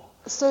for sure.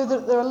 So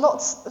there are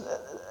lots.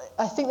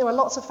 I think there are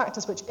lots of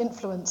factors which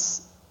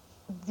influence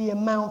the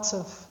amount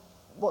of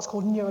what's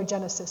called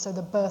neurogenesis, so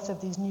the birth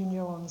of these new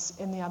neurons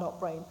in the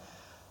adult brain.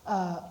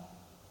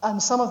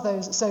 And some of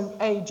those, so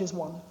age is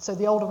one. So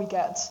the older we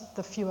get,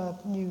 the fewer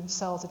new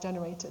cells are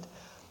generated.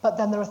 But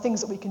then there are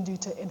things that we can do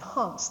to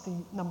enhance the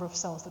number of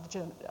cells that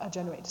are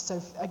generated. So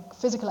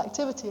physical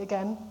activity,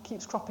 again,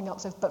 keeps cropping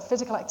up. But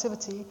physical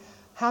activity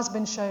has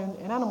been shown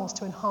in animals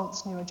to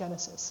enhance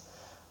neurogenesis.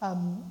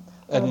 And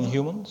in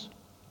humans?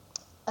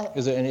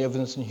 Is there any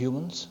evidence in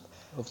humans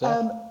of that?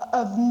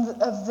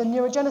 Of the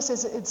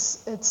neurogenesis,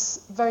 it's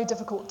very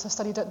difficult to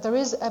study. There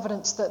is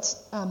evidence that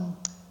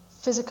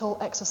physical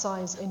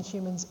exercise in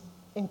humans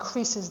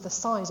increases the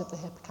size of the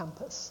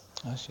hippocampus.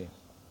 I see.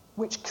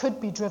 Which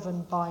could be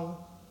driven by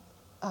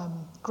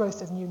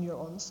growth of new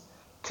neurons,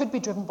 could be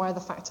driven by other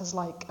factors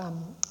like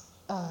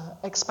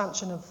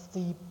expansion of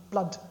the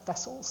blood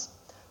vessels.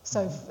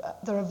 So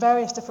there are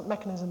various different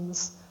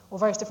mechanisms or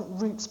various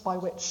different routes by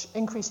which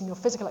increasing your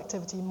physical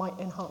activity might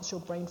enhance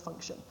your brain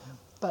function.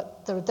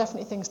 But there are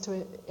definitely things to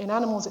it. In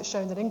animals, it's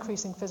shown that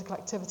increasing physical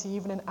activity,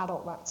 even in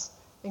adult rats,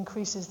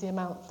 increases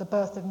the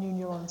birth of new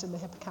neurons in the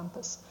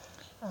hippocampus.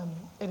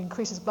 It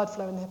increases blood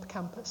flow in the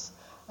hippocampus,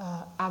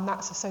 and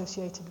that's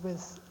associated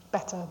with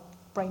better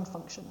brain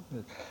function.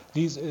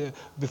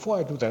 Before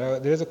I do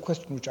that, there is a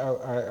question which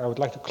I would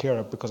like to clear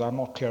up because I'm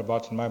not clear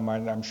about in my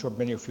mind. I'm sure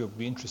many of you would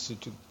be interested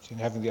in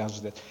having the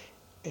answer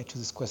to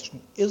this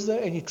question. Is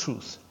there any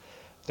truth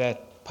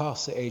that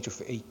past the age of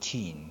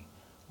 18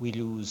 we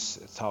lose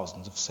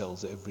thousands of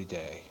cells every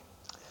day?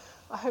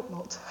 I hope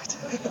not.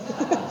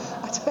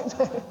 I don't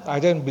know. I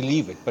don't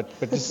believe it, but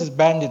this is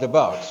bandied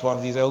about. It's one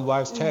of these old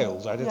wives'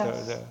 tales. I don't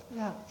yes. know.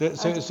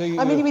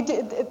 Yeah. I mean, we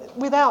did,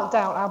 without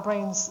doubt, our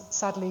brains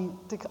sadly.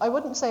 I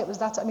wouldn't say it was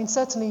that. I mean,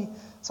 certainly.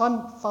 So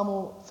I'm far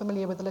more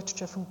familiar with the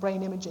literature from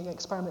brain imaging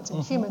experiments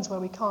in humans, where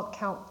we can't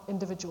count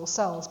individual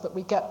cells, but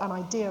we get an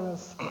idea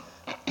of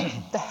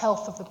the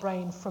health of the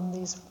brain from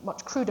these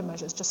much cruder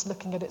measures, just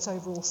looking at its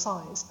overall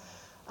size,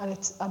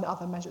 and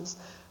other measures.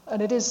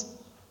 And it is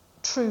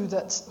true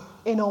that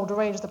in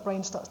older age the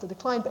brain starts to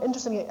decline, but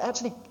interestingly,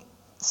 actually,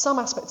 some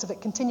aspects of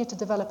it continue to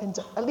develop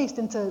at least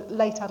into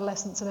late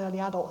adolescence and early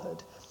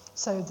adulthood.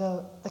 So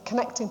the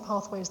connecting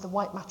pathways, the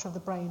white matter of the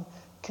brain,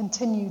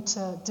 continue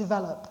to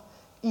develop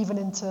even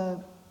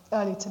into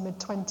early to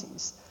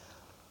mid-20s.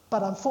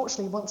 But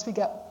unfortunately, once we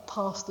get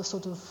past the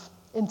sort of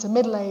into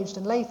middle-aged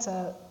and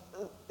later,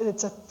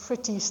 it's a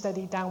pretty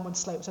steady downward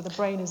slope. So the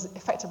brain is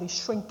effectively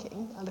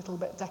shrinking a little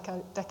bit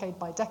decade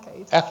by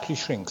decade. Actually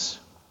shrinks.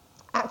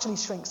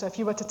 So if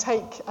you were to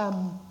take,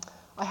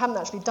 I haven't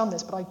actually done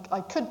this, but I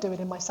could do it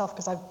in myself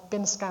because I've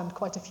been scanned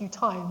quite a few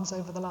times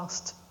over the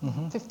last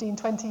 15,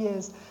 20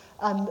 years.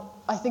 And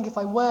I think if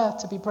I were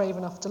to be brave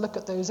enough to look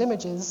at those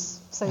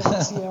images, say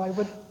once a year, I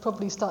would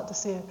probably start to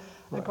see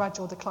a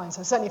gradual decline.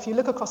 So certainly if you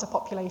look across a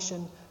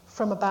population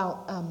from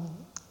about,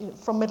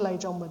 from middle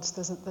age onwards,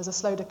 there's a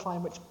slow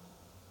decline which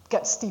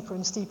gets steeper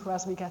and steeper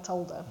as we get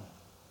older.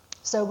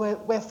 So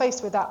we're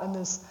faced with that, and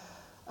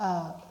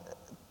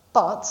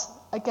but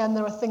again,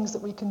 there are things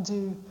that we can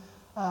do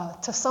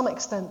to some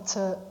extent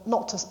to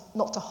not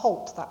to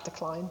halt that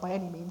decline by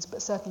any means,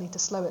 but certainly to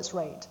slow its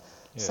rate.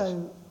 Yes.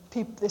 So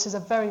this is a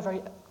very,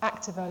 very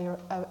active area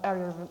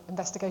of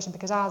investigation,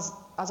 because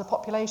as a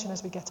population,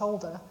 as we get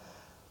older,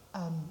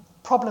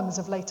 problems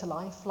of later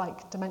life,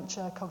 like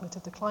dementia,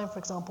 cognitive decline, for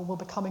example, will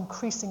become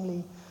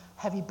increasingly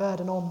heavy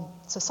burden on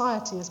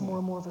society as more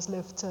and more of us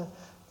live to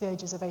the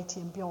ages of 80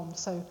 and beyond.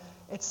 So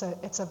it's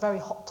a very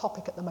hot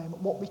topic at the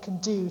moment, what we can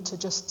do to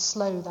just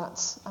slow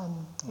that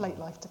late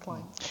life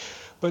decline.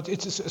 But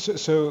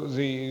so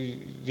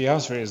the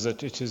answer is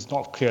that it is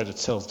not clear that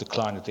cells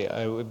decline.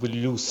 We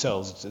lose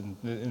cells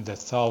in the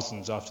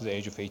thousands after the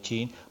age of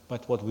 18.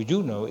 But what we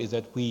do know is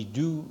that we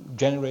do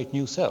generate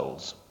new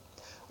cells.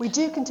 We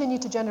do continue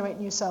to generate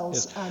new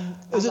cells. Yes.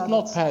 Is it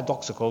not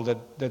paradoxical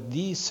that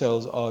these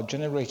cells are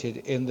generated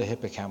in the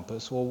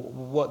hippocampus,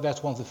 or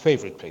that's one of the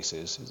favorite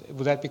places?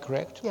 Would that be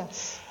correct?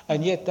 Yes.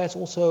 And yet that's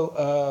also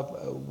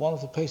one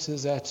of the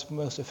places that's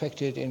most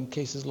affected in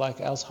cases like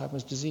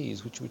Alzheimer's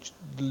disease, which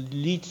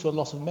leads to a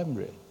loss of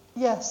memory.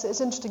 Yes,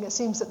 it's interesting. It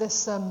seems that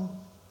this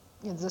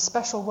there's a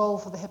special role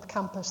for the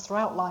hippocampus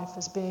throughout life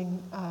as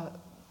being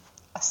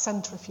a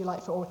centre, if you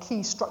like, or a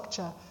key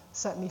structure,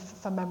 certainly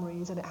for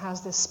memories, and it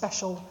has this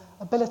special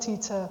ability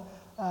to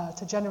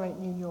generate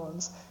new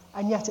neurons,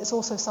 and yet it's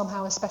also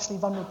somehow especially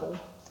vulnerable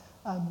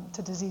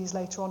to disease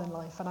later on in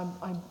life, and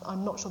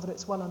I'm not sure that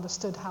it's well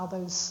understood how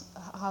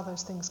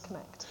those things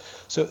connect.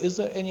 So is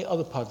there any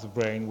other part of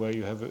the brain where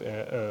you have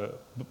a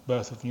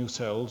birth of new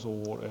cells,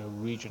 or a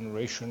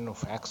regeneration of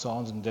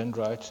axons and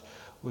dendrites,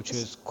 which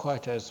is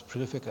quite as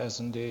prolific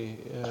as in the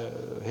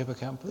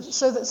hippocampus?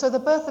 So the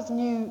birth of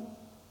new,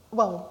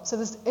 so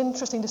there's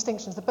interesting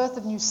distinctions. The birth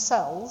of new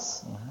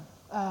cells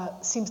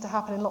seems to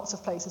happen in lots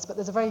of places, but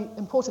there's a very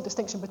important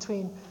distinction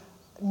between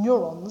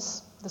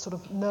neurons, the sort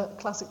of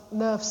classic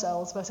nerve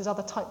cells, versus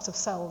other types of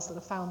cells that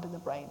are found in the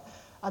brain.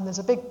 And there's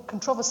a big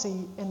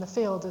controversy in the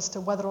field as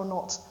to whether or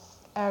not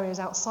areas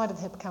outside of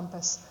the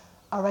hippocampus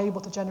are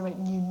able to generate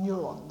new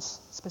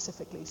neurons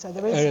specifically. So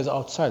there is areas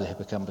outside the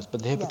hippocampus,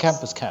 but the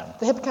hippocampus can.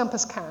 The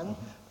hippocampus can,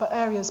 but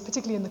areas,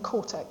 particularly in the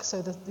cortex,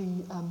 so the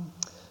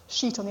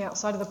sheet on the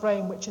outside of the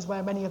brain, which is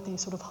where many of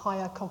these sort of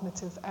higher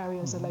cognitive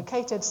areas are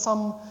located.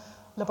 Some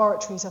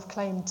laboratories have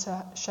claimed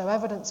to show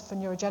evidence for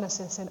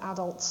neurogenesis in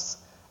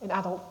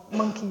adult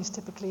monkeys,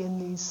 typically in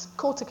these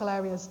cortical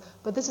areas,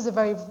 but this is a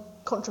very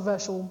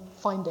controversial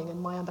finding,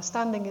 and my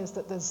understanding is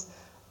that there's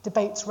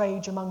debates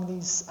rage among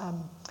these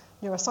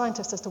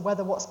neuroscientists as to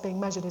whether what's being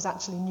measured is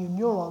actually new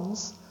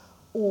neurons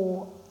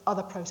or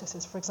other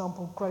processes, for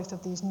example, growth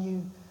of these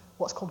new,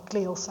 what's called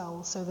glial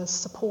cells, so the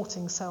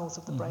supporting cells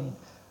of the brain,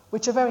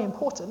 which are very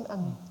important,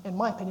 and in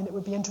my opinion it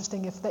would be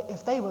interesting if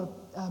they were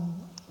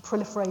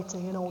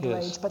proliferating in older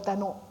age, but they're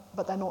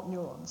not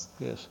neurons.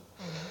 Yes.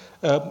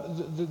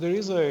 There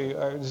is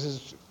this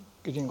is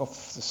getting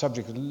off the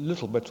subject a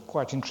little, but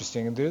quite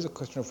interesting, and there is a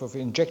question of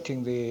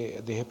injecting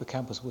the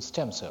hippocampus with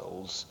stem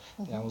cells.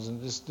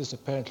 And this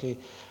apparently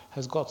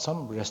has got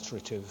some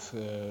restorative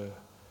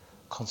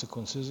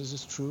consequences. Is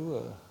this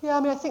true? Yeah, I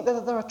mean, I think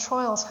that there are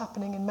trials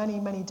happening in many,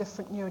 many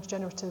different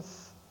neurodegenerative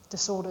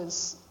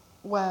disorders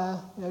where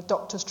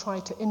doctors try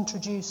to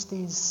introduce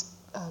these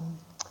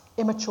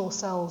immature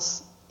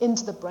cells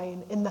into the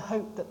brain in the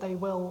hope that they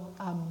will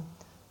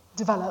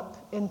develop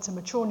into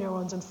mature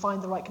neurons and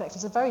find the right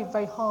connections. It's a very,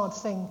 very hard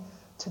thing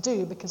to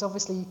do, because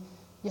obviously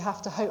you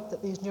have to hope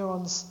that these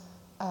neurons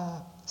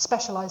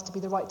specialize to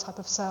be the right type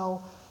of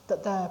cell,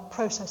 that their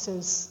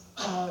processes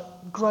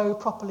grow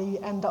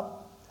properly, end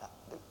up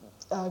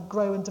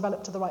grow and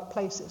develop to the right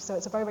places. So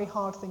it's a very, very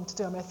hard thing to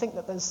do. I mean, I think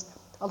that there's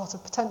a lot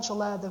of potential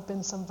there. There have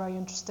been some very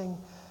interesting,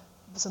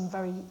 some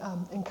very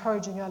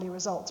encouraging early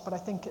results, but I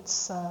think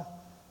it's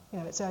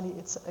it's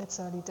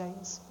early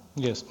days.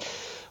 Yes.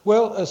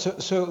 Well,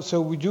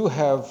 so we do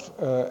have,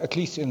 at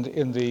least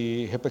in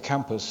the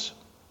hippocampus,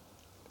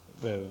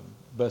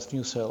 birth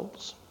new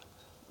cells,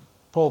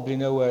 probably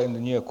nowhere in the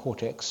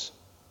neocortex.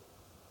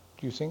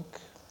 Do you think?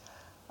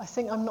 I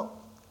think I'm not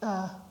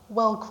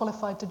well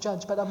qualified to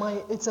judge, but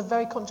it's a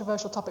very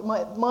controversial topic.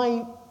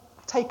 My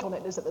take on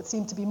it is that there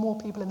seem to be more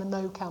people in the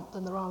no camp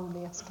than there are in the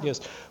yes camp. Yes,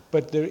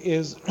 but there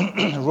is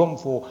room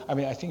for, I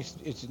mean, I think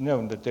it's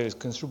known that there is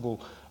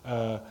considerable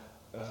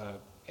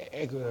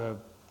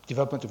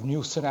development of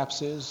new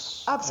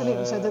synapses,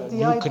 absolutely. So the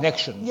new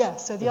connections.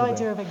 Yes, so the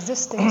idea of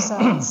existing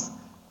cells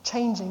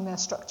changing their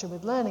structure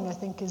with learning, I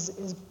think,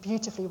 is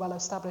beautifully well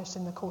established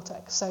in the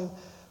cortex. So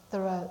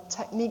there are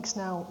techniques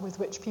now with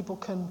which people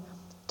can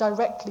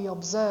directly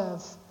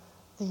observe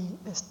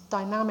this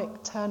dynamic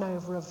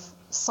turnover of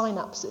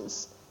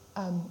synapses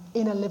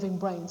in a living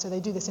brain. So they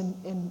do this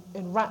in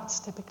rats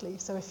typically.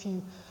 So if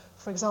you,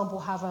 for example,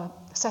 have a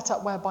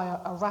setup whereby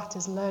a rat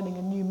is learning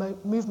a new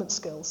movement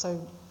skill,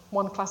 so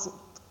one classic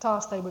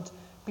task, they would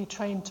be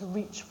trained to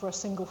reach for a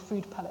single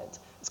food pellet.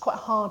 It's quite a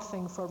hard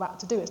thing for a rat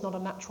to do. It's not a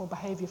natural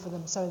behaviour for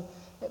them. So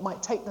it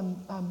might take them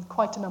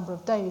quite a number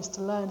of days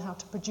to learn how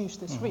to produce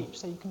this reach.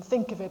 So you can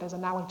think of it as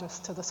analogous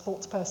to the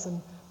sports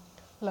person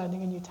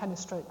learning a new tennis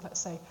stroke, let's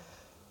say.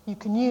 You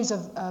can use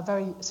a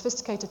very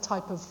sophisticated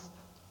type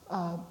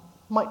of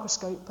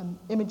microscope and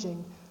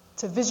imaging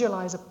to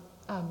visualise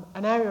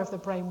an area of the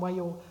brain where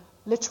you're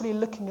literally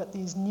looking at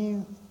these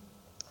new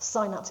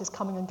synapses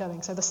coming and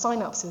going. So the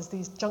synapses,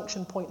 these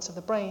junction points of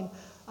the brain,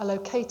 are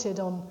located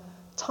on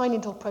tiny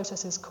little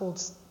processes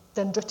called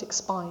dendritic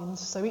spines.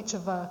 So each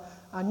of our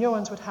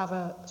neurons would have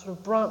a sort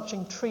of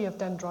branching tree of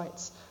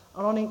dendrites,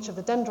 and on each of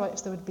the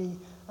dendrites there would be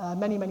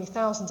many, many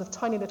thousands of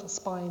tiny little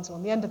spines, and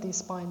on the end of these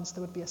spines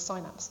there would be a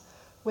synapse.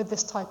 With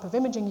this type of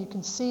imaging you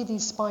can see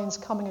these spines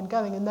coming and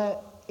going, and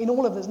in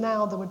all of us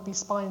now there would be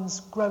spines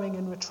growing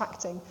and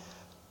retracting,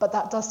 but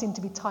that does seem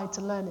to be tied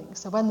to learning.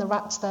 So when the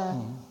rat's there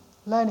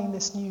learning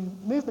this new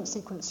movement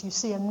sequence, you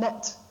see a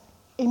net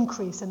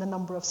increase in the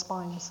number of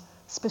spines,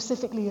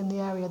 specifically in the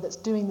area that's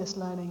doing this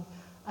learning,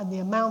 and the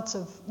amount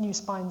of new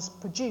spines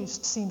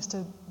produced seems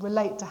to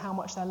relate to how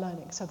much they're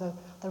learning. So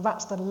the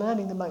rats that are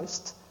learning the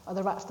most are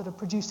the rats that are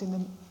producing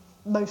the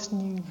most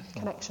new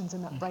connections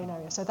in that brain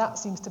area. So that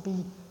seems to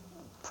be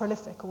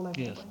prolific all over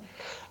the brain.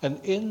 And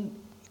in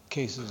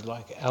cases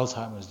like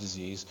Alzheimer's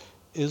disease,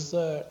 is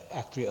there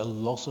actually a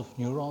loss of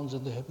neurons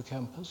in the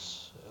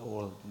hippocampus,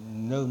 or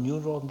no new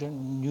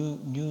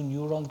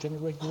neuron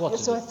generated? What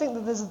is so it? I think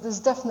that there's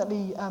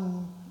definitely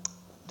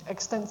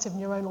extensive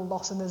neuronal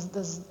loss, and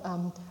there's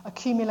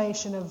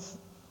accumulation of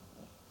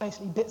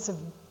basically bits of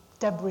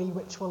debris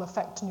which will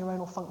affect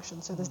neuronal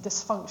function. So there's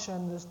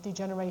dysfunction, there's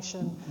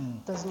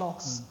degeneration, there's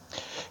loss.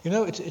 You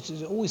know,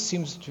 it always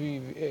seems to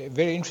be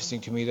very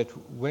interesting to me that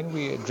when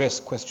we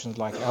address questions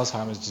like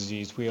Alzheimer's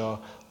disease, we are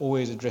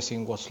always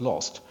addressing what's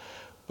lost.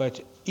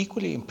 But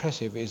equally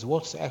impressive is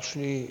what's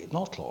actually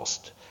not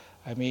lost.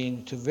 I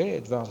mean, to a very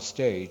advanced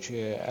stage,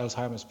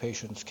 Alzheimer's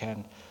patients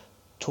can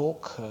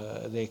talk,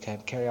 they can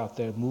carry out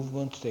their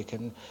movement,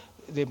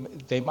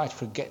 they might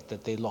forget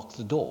that they locked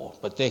the door,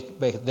 but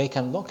they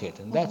can lock it,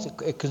 and that's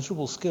a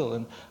considerable skill.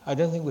 And I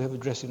don't think we have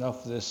addressed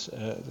enough this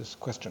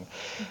question.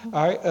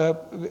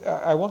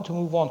 I want to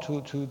move on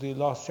to the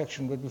last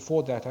section, but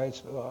before that,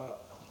 it's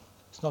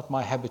not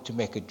my habit to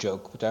make a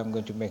joke, but I'm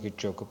going to make a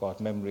joke about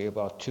memory,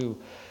 about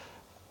two.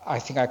 I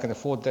think I can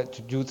afford that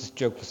to do this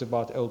joke. It's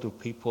about older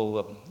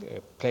people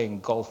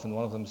playing golf, and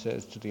one of them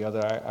says to the other,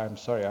 I'm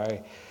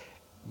sorry,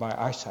 my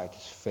eyesight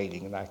is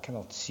failing and I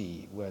cannot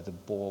see where the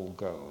ball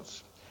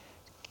goes.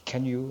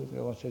 Can you?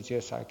 The one says,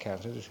 yes, I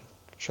can. Says,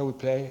 shall we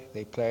play?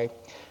 They play.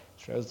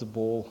 Throws the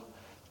ball.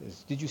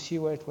 Says, did you see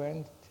where it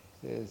went?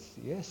 Says,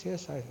 yes.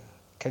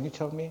 Can you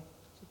tell me?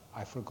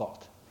 I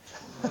forgot.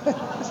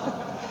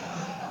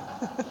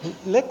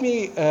 Let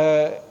me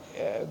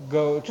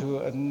go to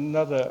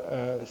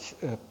another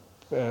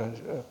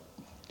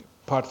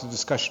part of the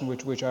discussion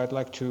which I'd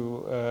like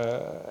to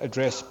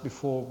address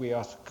before we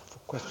ask for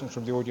questions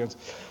from the audience.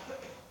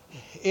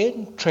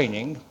 In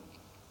training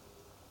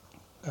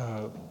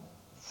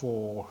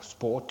for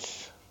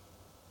sports,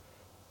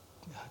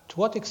 to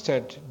what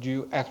extent do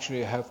you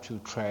actually have to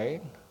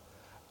train?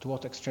 To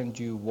what extent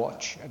do you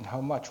watch? And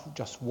how much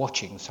just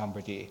watching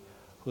somebody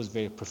who's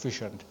very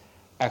proficient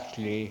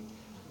actually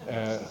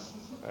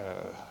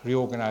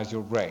reorganize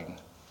your brain?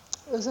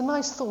 It was a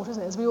nice thought,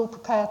 isn't it? As we all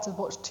prepare to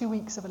watch 2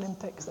 weeks of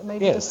Olympics, that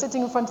maybe just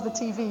sitting in front of the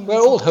TV. We're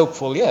all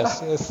hopeful,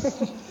 yes.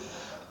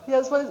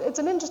 Yes, well, it's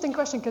an interesting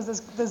question because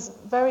there's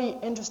very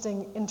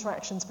interesting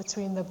interactions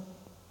between the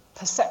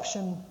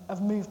perception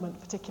of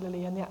movement,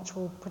 particularly, and the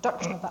actual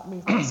production of that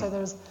movement. So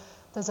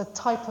there's a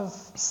type of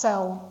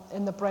cell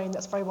in the brain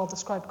that's very well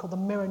described called the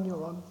mirror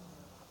neuron.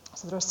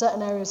 So there are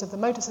certain areas of the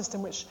motor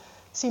system which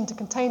seem to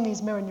contain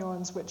these mirror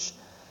neurons which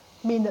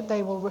mean that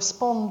they will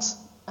respond,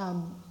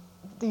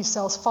 these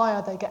cells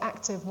fire, they get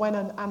active when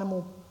an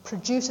animal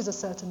produces a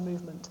certain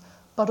movement,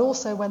 but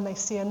also when they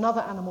see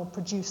another animal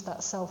produce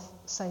that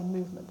same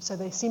movement. So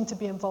they seem to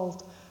be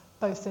involved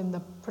both in the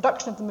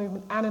production of the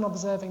movement and in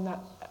observing that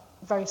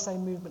very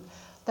same movement.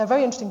 They're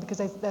very interesting because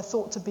they're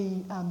thought to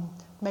be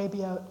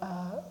maybe an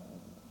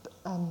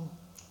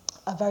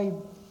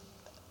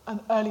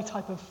early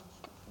type of,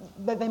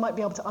 they might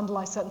be able to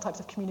underlie certain types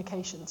of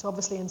communication. So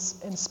obviously in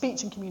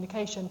speech and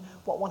communication,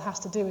 what one has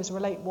to do is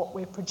relate what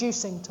we're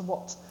producing to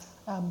what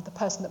the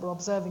person that we're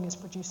observing is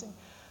producing.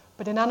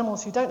 But in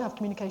animals who don't have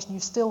communication, you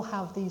still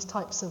have these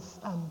types of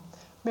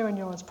mirror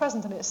neurons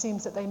present, and it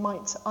seems that they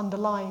might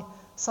underlie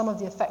some of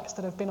the effects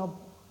that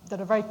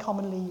are very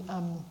commonly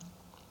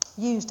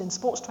used in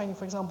sports training,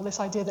 for example, this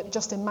idea that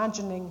just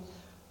imagining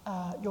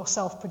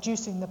yourself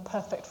producing the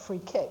perfect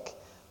free kick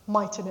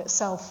might in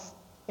itself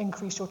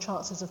increase your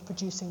chances of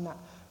producing that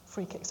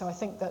free kick. So I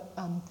think that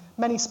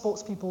many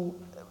sports people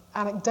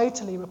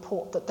anecdotally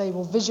report that they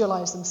will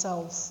visualize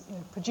themselves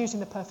producing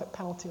the perfect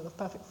penalty or the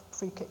perfect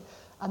free kick,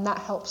 and that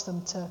helps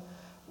them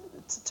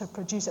to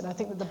produce it. And I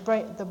think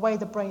that the way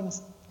the brain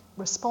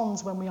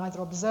responds when we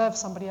either observe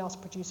somebody else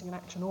producing an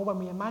action or when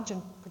we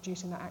imagine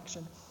producing that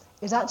action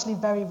is actually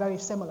very, very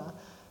similar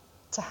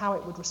to how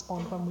it would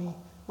respond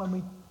when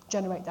we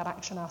generate that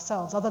action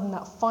ourselves. Other than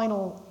that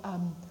final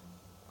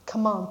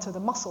command to the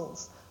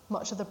muscles,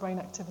 much of the brain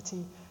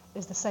activity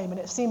is the same. And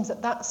it seems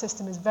that that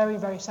system is very,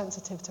 very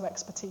sensitive to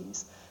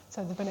expertise.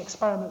 So there have been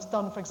experiments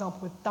done, for example,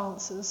 with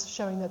dancers,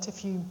 showing that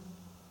if you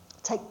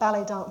take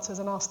ballet dancers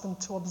and ask them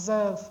to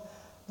observe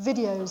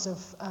videos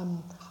of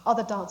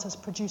other dancers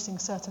producing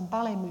certain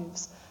ballet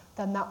moves,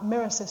 then that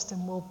mirror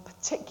system will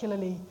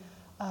particularly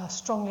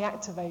strongly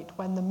activate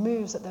when the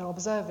moves that they're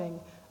observing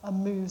are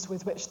moves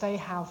with which they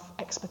have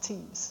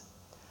expertise.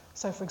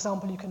 So, for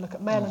example, you can look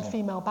at male and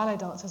female ballet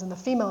dancers, and the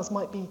females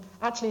might be,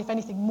 actually, if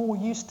anything, more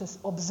used to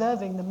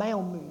observing the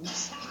male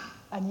moves,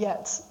 and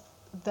yet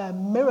their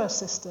mirror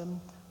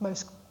system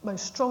most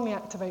strongly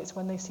activates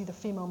when they see the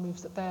female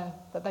moves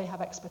that they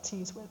have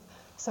expertise with.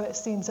 So it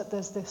seems that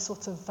there's this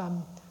sort of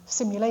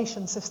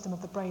simulation system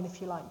of the brain, if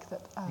you like,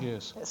 that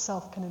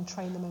itself can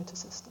entrain the motor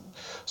system.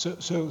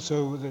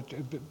 So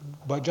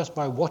that just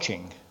by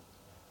watching,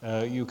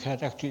 you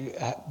can't actually,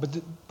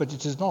 but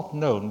it is not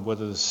known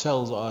whether the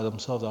cells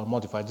themselves are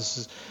modified. This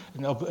is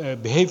a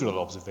behavioral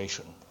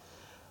observation.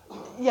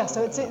 Yeah,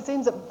 so it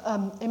seems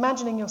that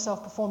imagining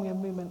yourself performing a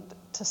movement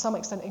to some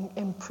extent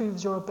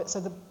improves your ability.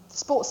 So the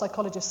sports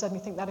psychologists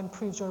certainly think that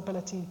improves your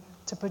ability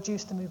to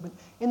produce the movement.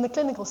 In the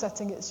clinical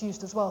setting, it's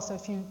used as well. So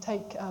if you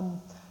take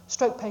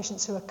stroke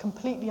patients who are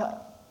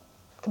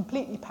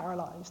completely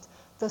paralysed,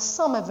 there's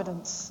some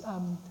evidence,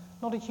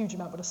 not a huge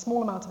amount, but a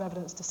small amount of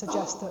evidence to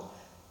suggest that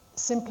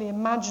simply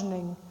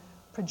imagining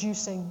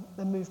producing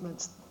the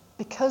movements,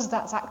 because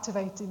that's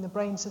activating the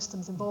brain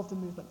systems involved in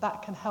movement,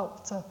 that can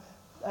help to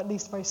at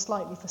least very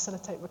slightly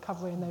facilitate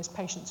recovery in those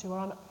patients who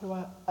are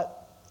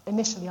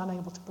initially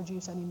unable to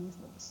produce any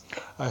movements.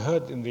 I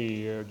heard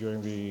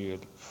during the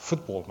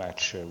football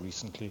match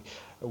recently,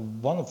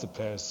 one of the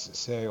players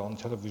say on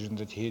television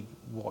that he had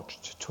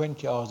watched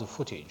 20 hours of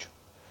footage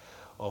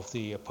of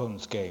the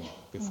opponent's game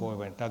before he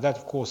went. Now that,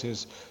 of course,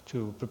 is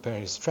to prepare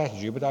his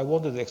strategy, but I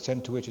wonder the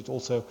extent to which it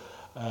also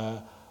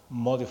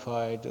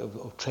modified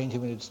or trained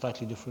him in a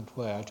slightly different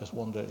way. I just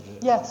wondered.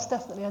 Yes,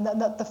 definitely, and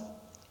that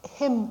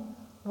him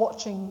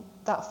watching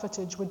that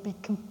footage would be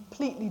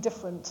completely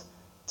different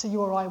to you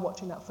or I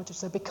watching that footage.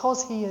 So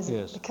because he's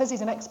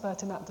an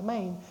expert in that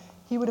domain,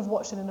 he would have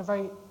watched it in a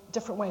very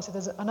different way. So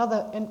there's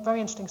another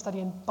very interesting study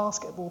in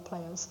basketball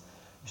players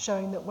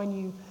showing that when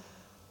you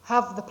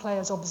have the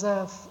players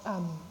observe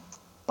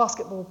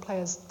basketball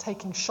players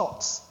taking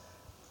shots,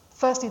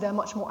 firstly, they're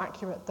much more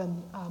accurate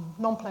than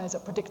non-players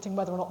at predicting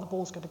whether or not the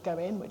ball's going to go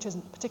in, which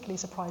isn't particularly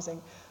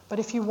surprising. But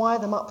if you wire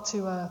them up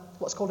to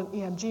what's called an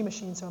EMG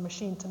machine, so a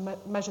machine to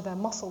measure their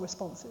muscle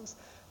responses,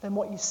 then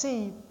what you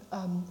see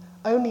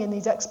only in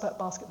these expert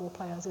basketball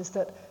players is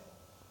that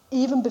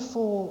even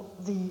before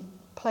the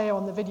player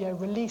on the video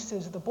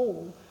releases the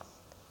ball,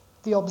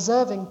 the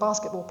observing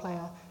basketball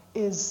player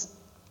is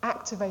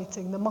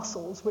activating the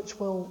muscles which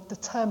will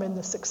determine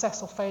the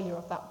success or failure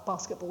of that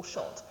basketball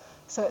shot.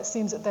 So it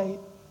seems that they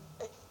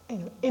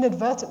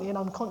inadvertently and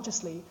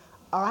unconsciously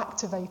are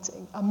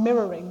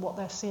mirroring what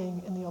they're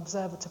seeing in the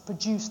observer to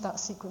produce that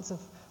sequence of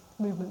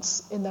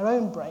movements in their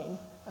own brain,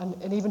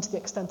 and even to the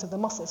extent of the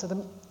muscle. So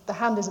the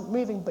hand isn't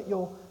moving, but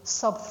you're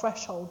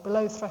sub-threshold,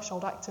 below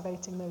threshold,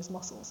 activating those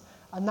muscles,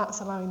 and that's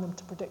allowing them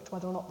to predict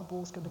whether or not the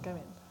ball's going to go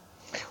in.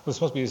 Well,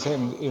 this must be the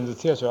same in the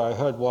theatre. I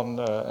heard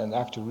an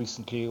actor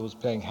recently who was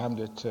playing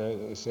Hamlet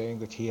saying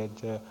that he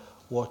had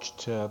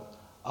watched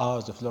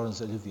hours of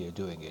Laurence Olivier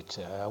doing it.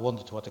 I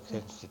wonder to what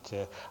extent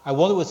I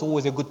wonder if it's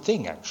always a good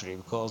thing, actually,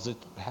 because it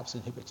perhaps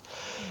inhibits.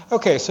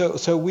 Okay,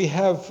 so we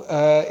have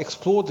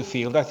explored the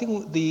field. I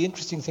think the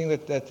interesting thing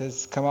that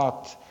has come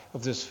out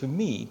of this for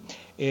me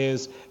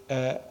is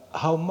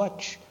how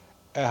much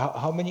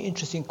how many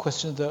interesting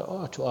questions there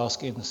are to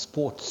ask in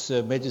sports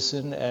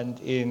medicine and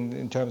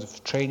in terms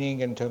of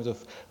training and in terms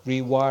of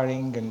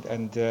rewiring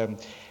and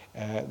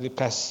the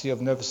plasticity of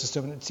the nervous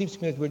system. And it seems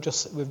to me that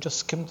we've just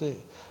skimmed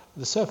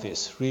the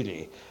surface,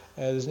 really.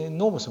 There's an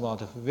enormous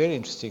amount of very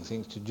interesting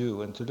things to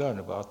do and to learn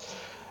about.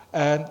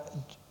 And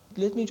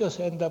let me just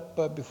end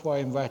up, before I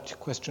invite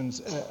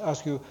questions,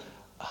 ask you,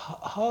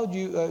 how do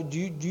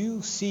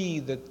you see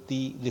that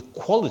the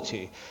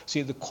quality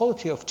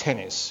of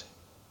tennis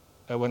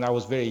when I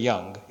was very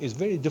young is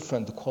very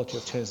different the quality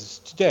of tennis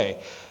today.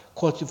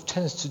 Quality of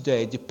tennis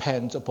today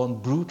depends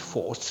upon brute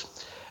force,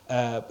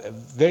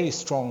 very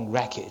strong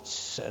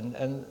rackets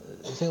and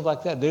things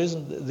like that. There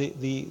isn't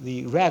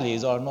the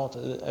rallies are not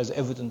as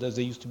evident as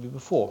they used to be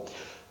before.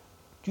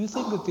 Do you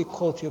think that the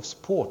quality of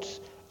sport,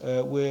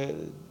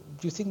 do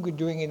you think we're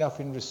doing enough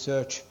in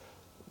research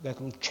that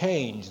will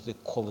change the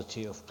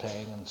quality of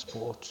playing in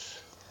sports?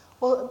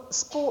 Well,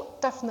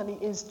 sport definitely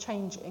is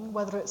changing,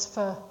 whether it's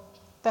for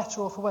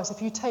better or for worse.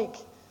 If you take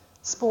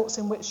sports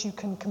in which you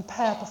can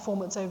compare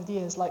performance over the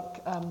years,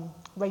 like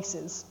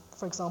races,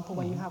 for example,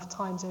 where you have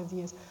times over the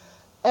years,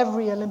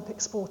 every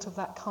Olympic sport of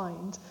that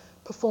kind,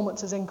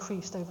 performance has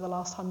increased over the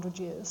last 100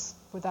 years,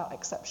 without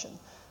exception.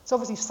 So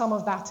obviously some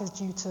of that is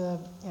due to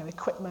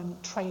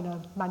equipment,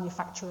 trainer,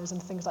 manufacturers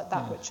and things like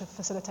that, which are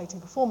facilitating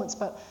performance,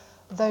 but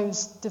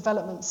those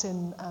developments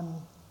in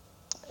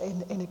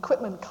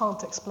equipment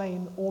can't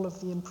explain all of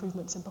the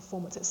improvements in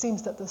performance. It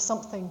seems that there's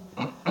something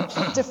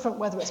different,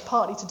 whether it's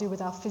partly to do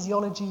with our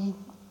physiology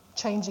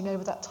changing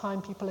over that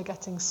time, people are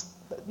getting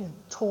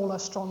taller,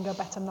 stronger,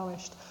 better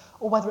nourished,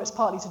 or whether it's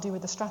partly to do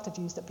with the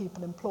strategies that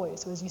people employ.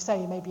 So as you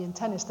say, maybe in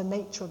tennis, the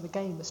nature of the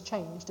game has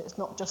changed. It's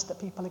not just that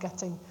people are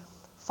getting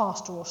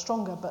faster or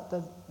stronger, but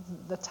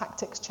the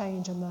tactics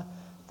change and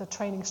the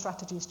training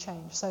strategies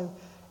change. So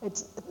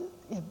it's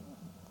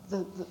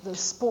the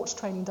sports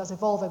training does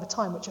evolve over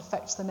time, which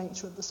affects the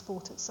nature of the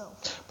sport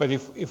itself. But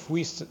if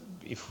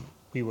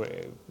we were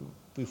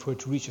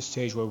to reach a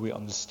stage where we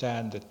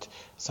understand that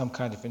some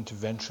kind of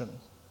intervention,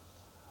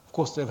 of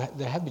course there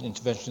have been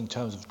interventions in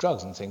terms of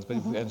drugs and things, but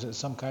if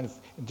some kind of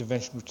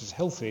intervention which is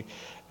healthy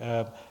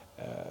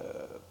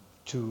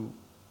to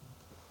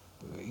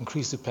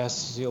increase the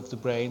plasticity of the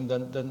brain,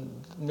 then the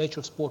nature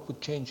of sport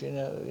would change in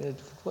a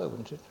different way,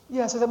 wouldn't it?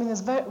 Yeah, so I mean,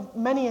 there's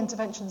many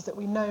interventions that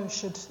we know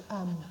should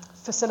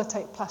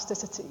facilitate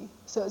plasticity.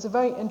 So it's a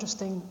very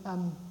interesting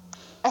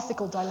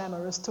ethical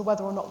dilemma as to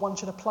whether or not one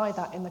should apply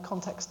that in the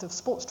context of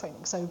sports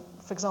training. So,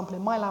 for example,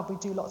 in my lab, we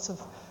do lots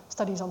of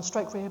studies on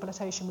stroke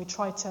rehabilitation. We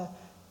try to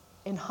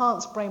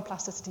enhance brain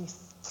plasticity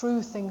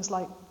through things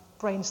like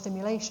brain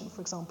stimulation,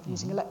 for example,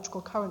 using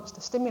electrical currents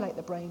to stimulate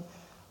the brain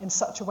in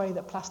such a way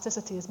that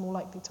plasticity is more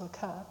likely to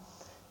occur.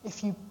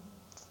 If you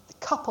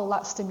couple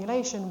that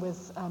stimulation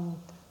with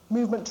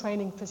movement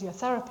training,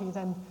 physiotherapy,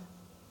 then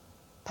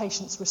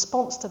patients'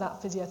 response to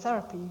that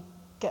physiotherapy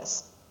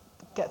gets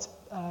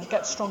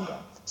stronger.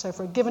 So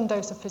for a given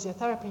dose of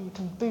physiotherapy, you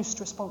can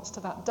boost response to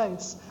that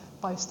dose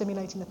by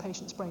stimulating the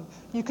patient's brain.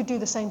 You could do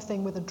the same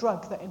thing with a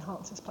drug that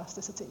enhances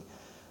plasticity.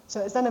 So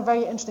it's then a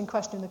very interesting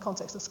question in the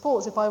context of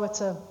sports. If I were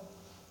to,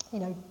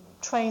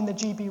 train the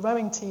GB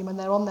rowing team and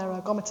they're on their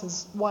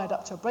ergometers wired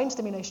up to a brain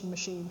stimulation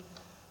machine,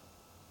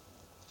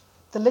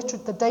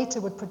 the data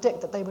would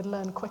predict that they would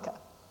learn quicker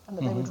and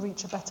that they would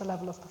reach a better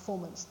level of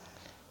performance.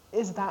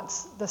 Is that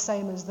the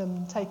same as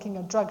them taking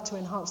a drug to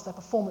enhance their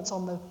performance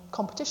on the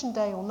competition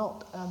day or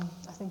not?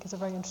 I think is a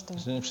very interesting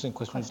It's an interesting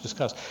question to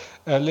discuss.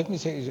 Let me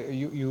say,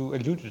 you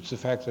alluded to the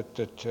fact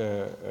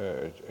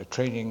that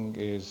training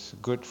is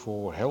good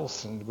for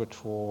health and good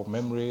for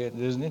memory.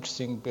 There's an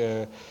interesting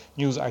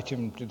news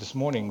item this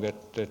morning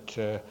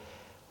that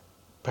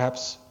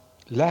perhaps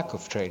lack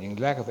of training,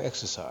 lack of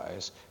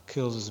exercise,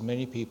 kills as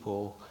many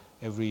people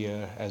every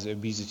year as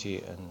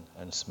obesity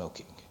and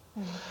smoking.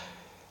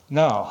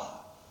 Now,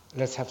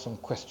 let's have some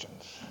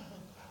questions.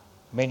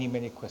 Many,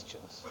 many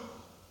questions.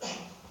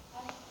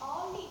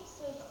 Are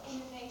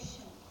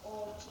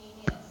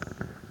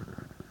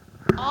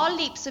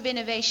leaps of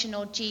innovation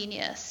or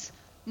genius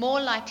more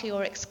likely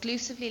or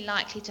exclusively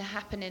likely to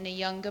happen in a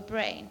younger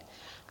brain?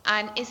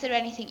 And is there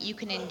anything you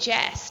can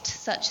ingest,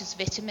 such as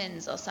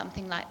vitamins or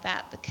something like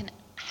that, that can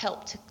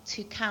help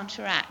to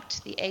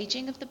counteract the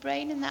aging of the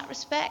brain in that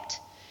respect,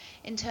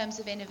 in terms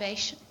of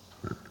innovation?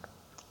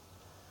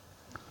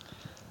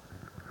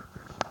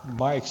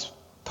 My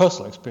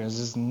personal experience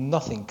is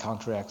nothing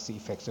counteracts the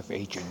effects of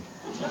aging.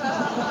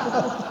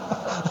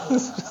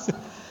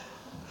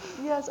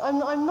 Yes,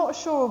 I'm not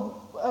sure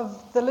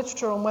of the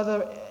literature on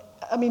whether,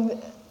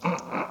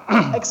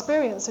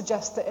 experience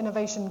suggests that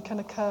innovation can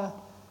occur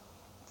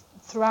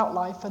throughout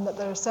life and that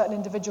there are certain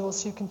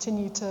individuals who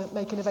continue to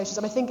make innovations.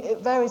 I think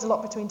it varies a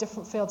lot between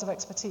different fields of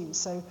expertise.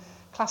 So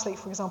classically,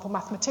 for example,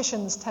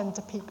 mathematicians tend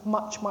to peak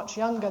much, much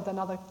younger than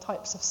other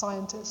types of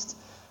scientists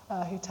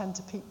who tend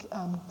to peak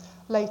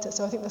later.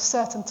 So I think there's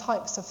certain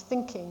types of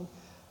thinking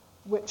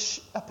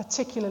which are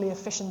particularly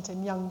efficient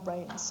in young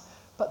brains.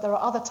 But there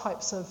are other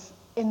types of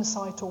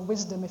insight or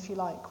wisdom, if you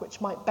like,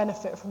 which might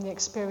benefit from the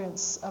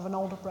experience of an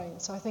older brain.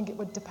 So I think it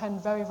would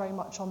depend very, very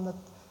much on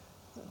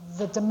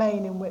the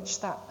domain in which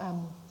that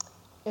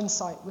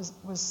insight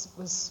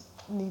was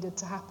needed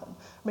to happen.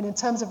 I mean, in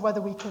terms of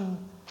whether we can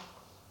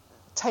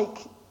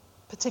take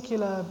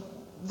particular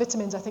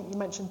vitamins, I think you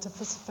mentioned, to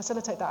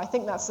facilitate that, I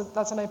think that's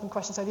an open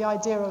question. So the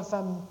idea of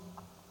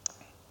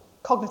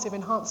cognitive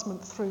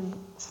enhancement through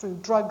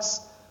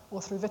drugs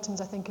or through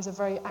vitamins, I think, is a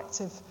very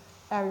active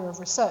area of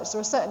research. There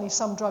are certainly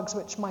some drugs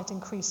which might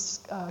increase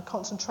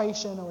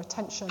concentration or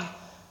attention.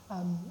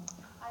 I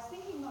was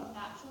thinking more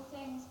natural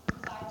things,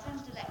 because I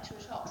attended a lecture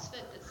at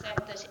Oxford that said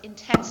that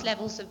intense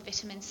levels of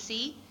vitamin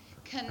C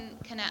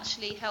can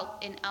actually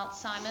help in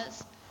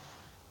Alzheimer's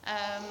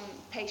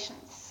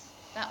patients.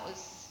 That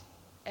was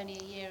only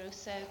a year or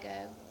so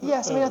ago.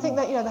 Yes, I mean, I think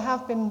that there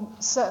have been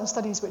certain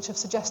studies which have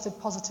suggested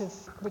positive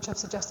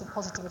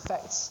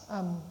effects.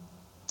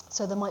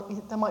 So there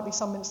might be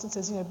some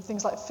instances,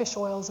 things like fish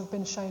oils have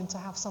been shown to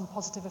have some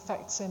positive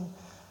effects in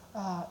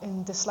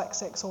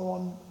dyslexics or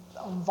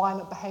on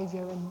violent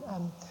behaviour in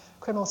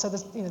criminals. So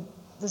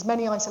there's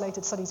many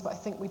isolated studies, but I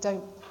think we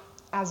don't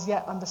as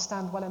yet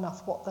understand well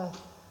enough what the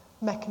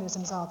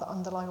mechanisms are that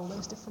underlie all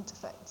those different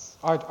effects.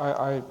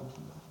 I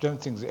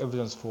don't think the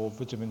evidence for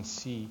vitamin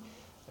C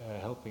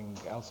helping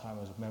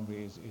Alzheimer's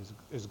memory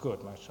is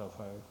good myself.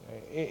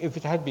 If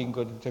it had been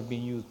good, it would have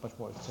been used much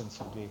more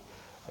extensively.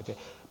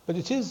 But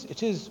it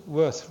is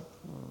worth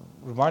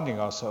reminding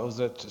ourselves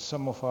that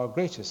some of our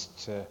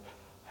greatest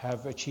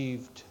have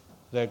achieved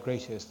their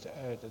greatest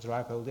at a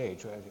ripe old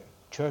age.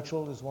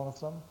 Churchill is one of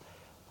them,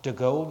 de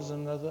Gaulle is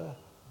another,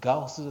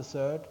 Gauss is a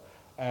third,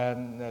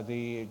 and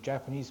the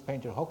Japanese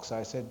painter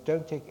Hokusai said,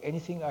 "Don't take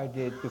anything I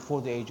did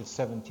before the age of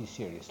 70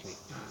 seriously."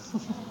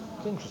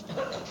 It's interesting.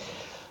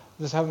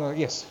 Let's have another.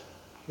 Yes,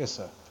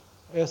 sir.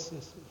 Yes.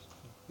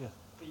 Yeah.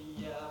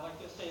 My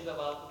question is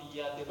about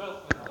the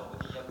development of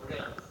the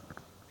brains.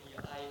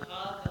 I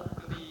heard that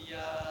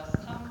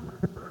some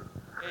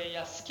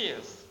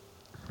skills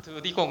to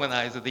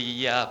recognize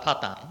the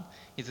pattern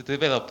is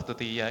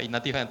developed in a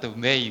different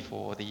way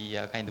for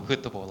the kind of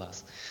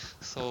footballers.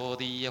 So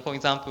for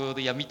example,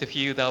 the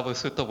midfield of a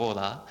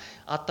footballer,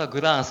 at a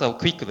glance or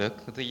quick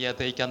look,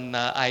 they can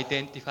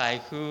identify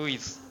who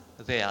is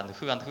there and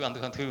who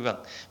and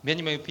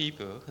many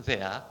people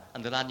there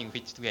and running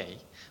which way.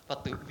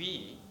 But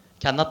we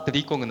cannot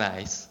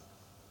recognize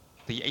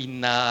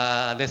in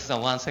less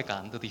than 1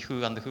 second the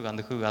who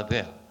are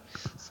there.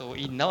 So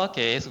in our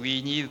case,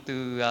 we need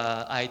to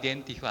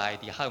identify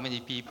how many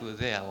people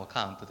there or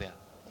count there.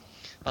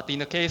 But in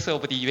the case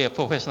of the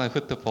professional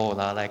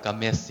footballer like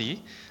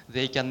Messi,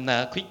 they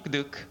can quick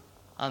look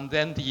and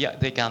then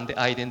they can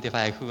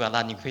identify who are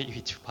running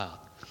which part.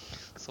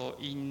 So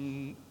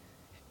in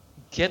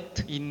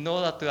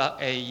order to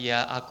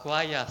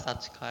acquire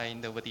such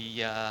kind of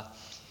the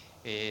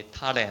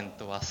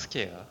talent or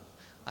skill,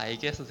 I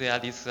guess there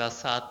is a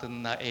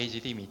certain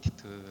age limit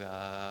to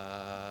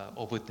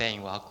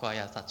obtain or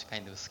acquire such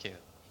kind of skill.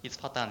 It's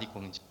pattern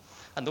recognition.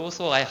 And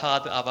also I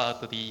heard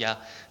about the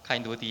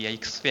kind of the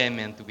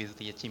experiment with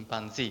the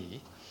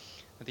chimpanzee.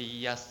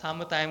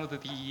 Sometimes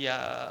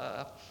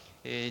the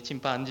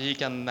chimpanzee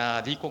can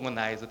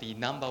recognize the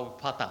number of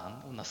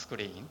patterns on a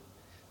screen,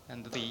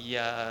 and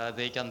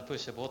they can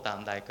push a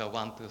button like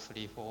 1, 2,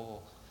 3,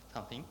 4,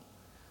 something.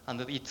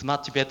 And it's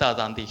much better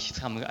than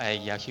some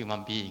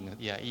human being,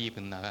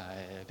 even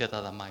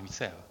better than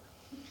myself.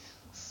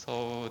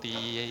 So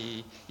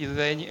is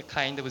there any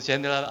kind of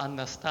general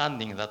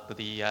understanding that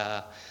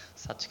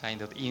such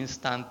kind of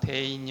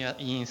instantaneous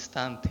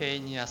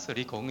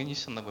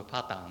recognition of a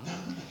pattern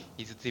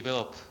is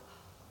developed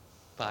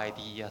by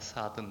the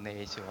certain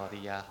age or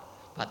the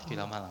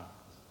particular manner?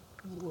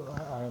 Well,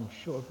 I am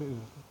sure.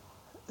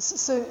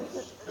 So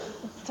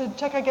to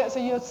check, I get, so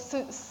you're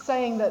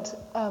saying that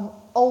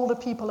older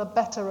people are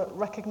better at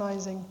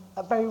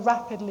very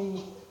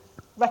rapidly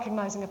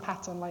recognizing a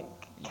pattern, like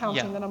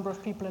counting the number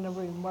of people in a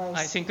room, whereas...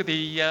 I think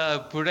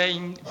the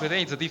brain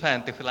is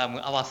different from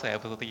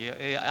ourselves.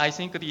 I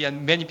think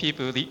many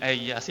people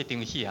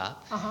sitting here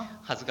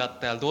has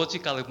got a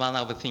logical manner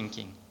of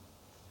thinking,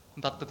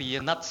 but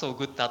not so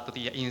good at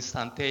the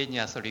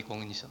instantaneous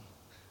recognition.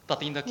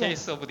 But in the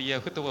case of the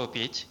football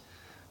pitch,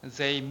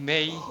 they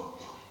may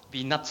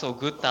be not so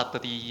good at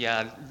the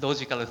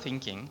logical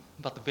thinking,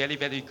 but very,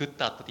 very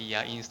good at the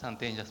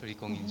instantaneous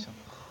recognition.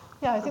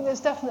 Yeah, I think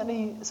there's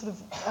definitely sort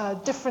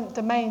of different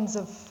domains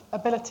of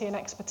ability and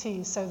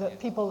expertise, so that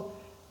people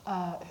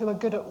who are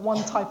good at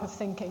one type of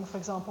thinking, for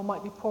example,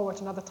 might be poor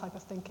at another type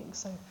of thinking.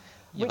 So,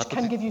 which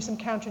can give you some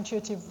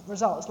counterintuitive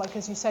results, like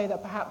as you say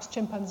that perhaps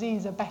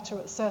chimpanzees are better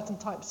at certain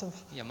types of...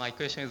 Yeah, my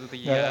question is, is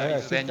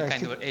there any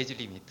kind of age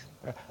limit?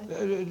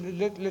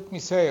 Let me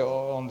say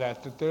on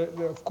that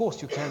of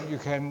course you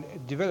can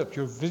develop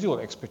your visual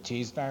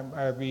expertise.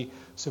 I'd be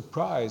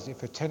surprised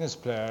if a tennis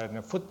player and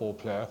a football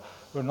player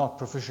were not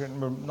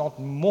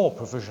more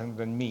proficient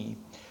than me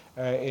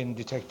in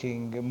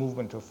detecting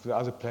movement of the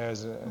other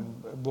players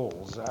and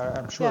balls.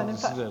 I'm sure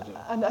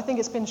and I think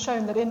it's been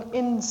shown that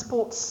in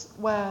sports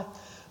where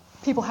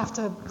people have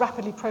to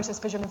rapidly process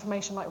visual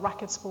information, like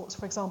racket sports,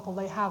 for example.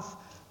 They have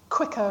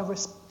quicker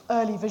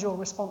early visual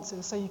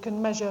responses. So you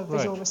can measure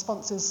visual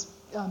responses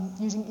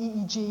using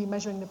EEG,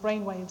 measuring the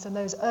brain waves, and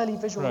those early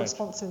visual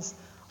responses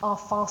are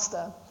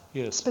faster.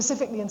 Yes.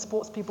 Specifically in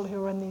sports people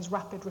who are in these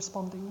rapid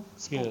responding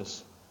sports.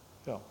 Yes.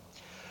 Yeah.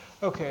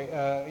 Okay.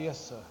 Yes,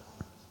 sir.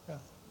 Yeah.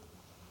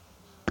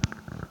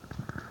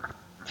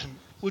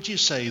 Would you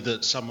say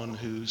that someone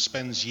who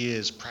spends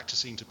years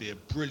practicing to be a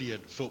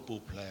brilliant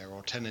football player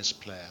or tennis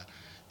player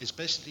is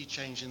basically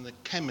changing the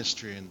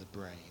chemistry in the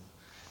brain?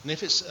 And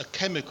if it's a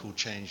chemical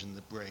change in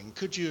the brain,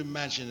 could you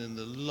imagine in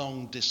the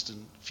long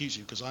distant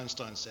future, because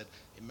Einstein said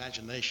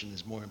imagination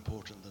is more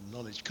important than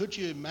knowledge, could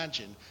you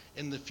imagine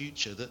in the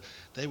future that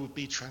they would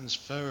be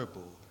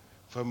transferable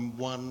from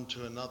one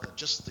to another,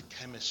 just the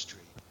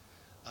chemistry?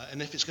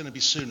 And if it's going to be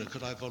sooner,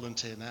 could I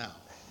volunteer now?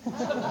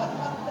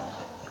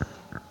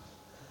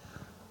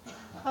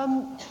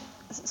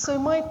 So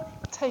my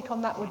take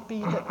on that would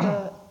be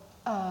that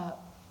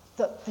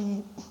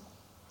the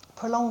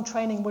prolonged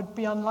training would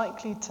be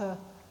unlikely to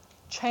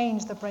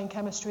change the brain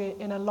chemistry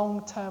in a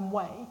long-term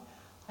way.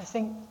 I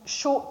think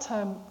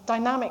short-term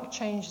dynamic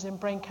changes in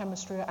brain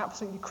chemistry are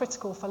absolutely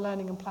critical for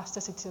learning and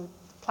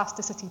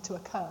plasticity to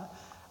occur,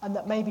 and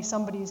that maybe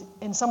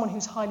someone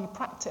who's highly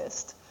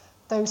practiced,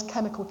 those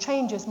chemical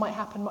changes might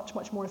happen much,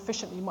 much more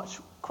efficiently, much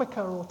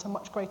quicker or to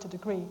much greater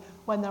degree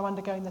when they're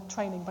undergoing the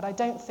training. But I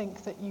don't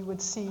think that you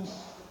would see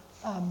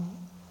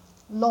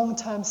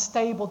long-term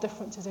stable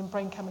differences in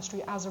brain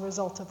chemistry as a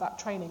result of that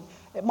training.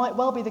 It might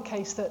well be the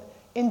case that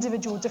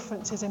individual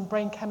differences in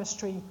brain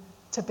chemistry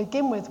to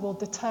begin with will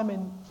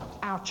determine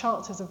our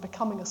chances of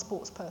becoming a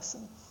sports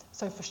person.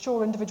 So for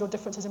sure, individual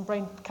differences in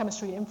brain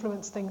chemistry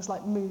influence things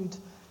like mood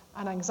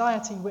and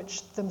anxiety,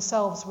 which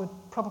themselves would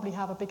probably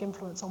have a big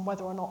influence on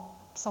whether or not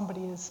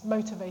somebody is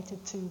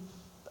motivated to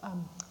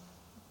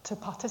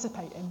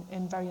participate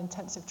in very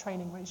intensive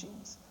training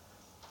regimes.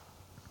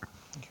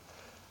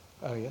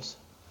 Yes?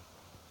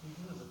 You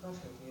give us a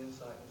fascinating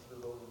insight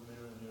into the role of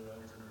mirror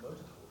neurons in the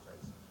motor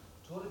cortex.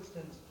 To what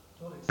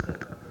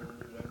extent are mirror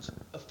neurons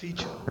a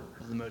feature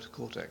of the motor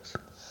cortex?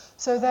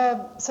 So there's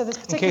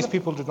particular... In case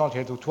people did not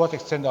hear, to what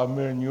extent are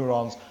mirror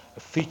neurons a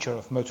feature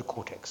of motor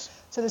cortex?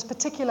 So there's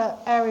particular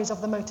areas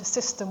of the motor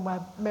system where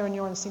mirror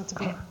neurons seem to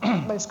be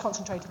most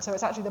concentrated. So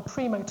it's actually the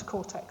premotor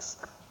cortex,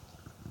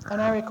 an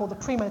area called the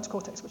premotor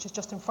cortex, which is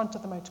just in front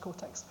of the motor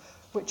cortex,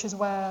 which is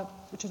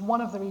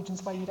one of the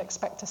regions where you'd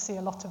expect to see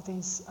a lot of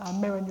these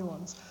mirror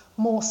neurons,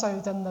 more so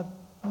than the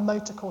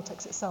motor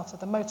cortex itself. So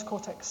the motor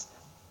cortex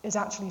is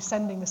actually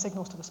sending the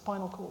signals to the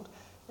spinal cord.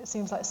 It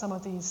seems like some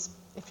of these,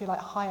 if you like,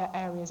 higher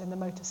areas in the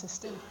motor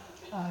system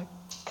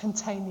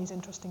contain these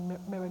interesting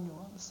mirror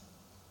neurons.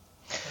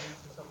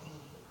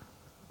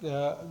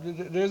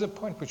 There is a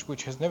point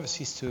which has never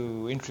ceased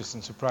to interest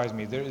and surprise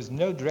me. There is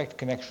no direct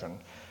connection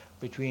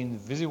between the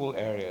visual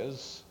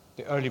areas,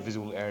 the early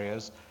visual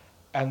areas,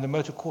 and the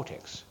motor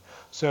cortex.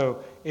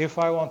 So if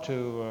I want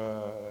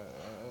to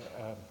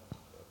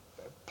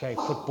play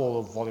football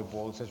or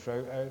volleyball,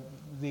 etc.,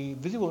 the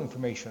visual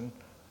information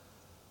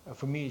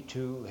for me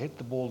to hit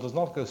the ball does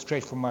not go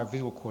straight from my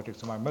visual cortex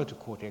to my motor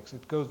cortex.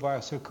 It goes via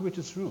a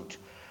circuitous route.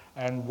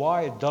 And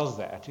why it does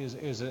that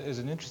is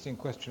an interesting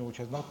question which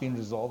has not been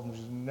resolved and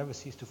which has never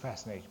ceased to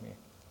fascinate me.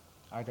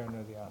 I don't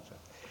know the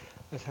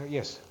answer.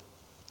 Yes?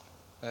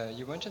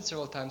 You mentioned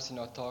several times in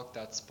our talk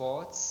that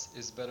sports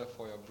is better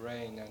for your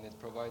brain and it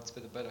provides for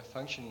the better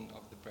function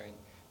of the brain.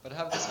 But I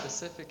have this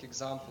specific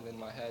example in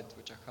my head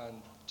which I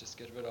can't just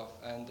get rid of,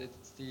 and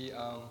it's the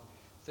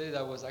study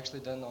that was actually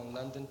done on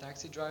London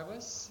taxi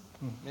drivers.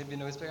 Maybe you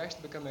know, it's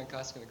actually becoming a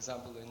classical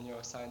example in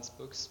neuroscience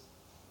books.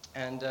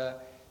 And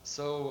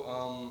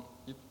so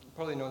you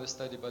probably know the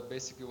study, but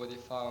basically what they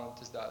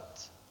found is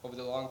that over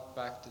the long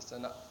practice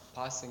and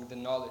passing the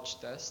knowledge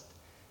test,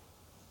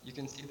 you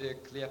can see the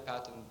clear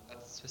pattern at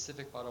a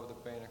specific part of the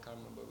brain, I can't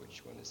remember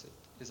which one is it,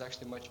 is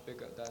actually much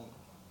bigger than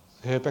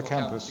the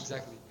hippocampus.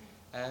 Exactly.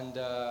 And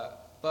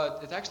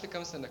but it actually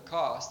comes at a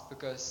cost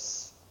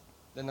because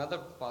then other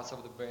parts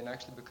of the brain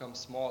actually become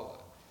smaller.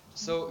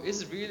 So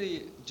is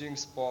really doing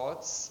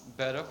sports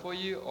better for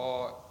you,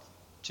 or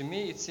to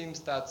me it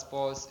seems that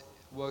sports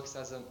works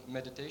as a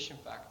meditation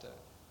factor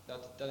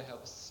that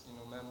helps, you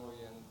know, memory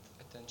and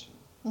attention.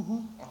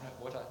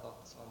 What are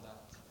thoughts on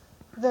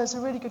that? That's a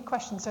really good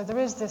question. So there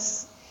is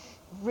this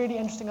really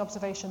interesting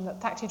observation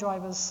that taxi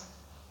drivers,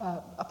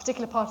 a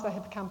particular part of their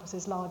hippocampus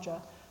is larger,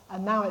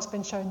 and now it's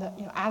been shown that,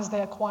 you know, as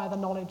they acquire the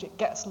knowledge, it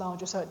gets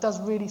larger. So it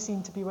does really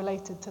seem to be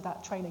related to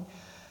that training.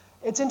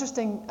 It's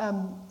interesting.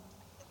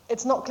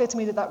 It's not clear to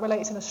me that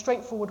relates in a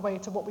straightforward way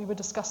to what we were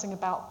discussing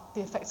about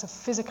the effects of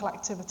physical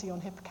activity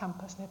on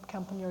hippocampus and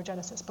hippocampal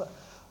neurogenesis. But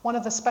one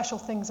of the special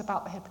things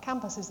about the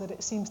hippocampus is that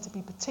it seems to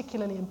be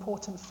particularly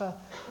important for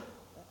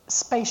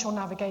spatial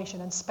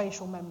navigation and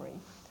spatial memory.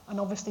 And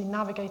obviously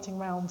navigating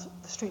around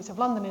the streets of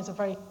London is a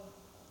very,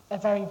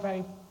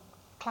 very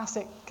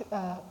classic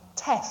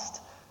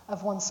test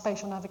of one's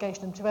spatial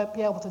navigation. And to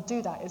be able to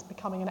do that is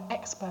becoming an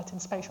expert in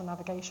spatial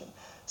navigation.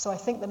 So I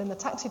think that in the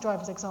taxi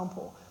driver's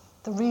example,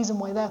 the reason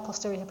why their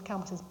posterior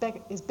hippocampus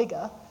is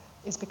bigger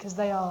is because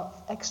they are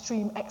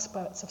extreme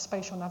experts of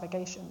spatial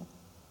navigation.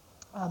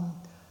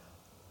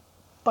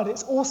 But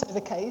it's also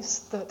the case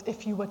that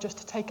if you were just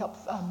to take up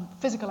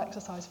physical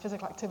exercise,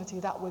 physical activity,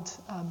 that would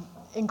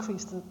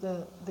increase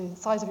the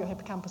size of your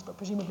hippocampus, but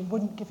presumably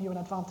wouldn't give you an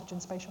advantage in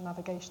spatial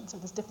navigation. So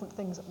there's different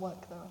things at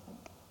work there, I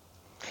think.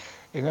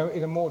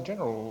 In a more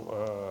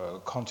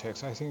general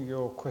context, I think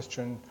your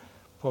question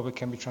probably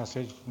can be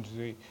translated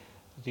into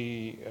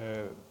the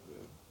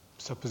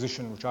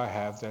supposition which I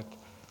have that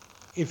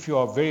if you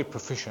are very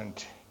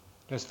proficient,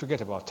 let's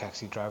forget about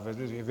taxi drivers,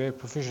 if you're very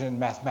proficient in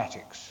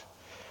mathematics,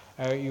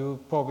 you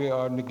probably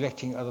are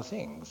neglecting other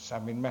things. I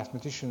mean,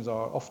 mathematicians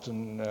are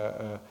often,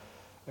 let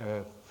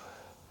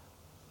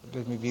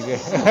me be there.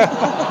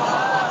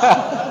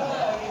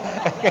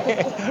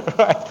 Okay,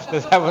 right,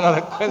 let's have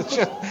another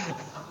question.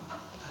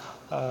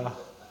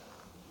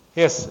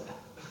 Yes.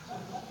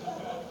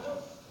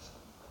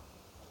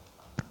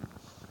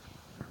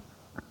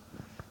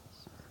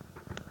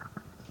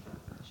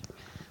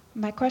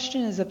 My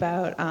question is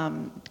about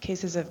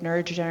cases of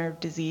neurodegenerative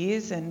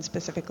disease and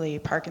specifically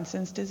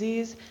Parkinson's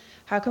disease.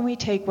 How can we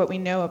take what we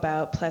know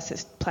about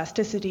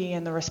plasticity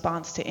and the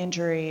response to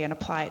injury and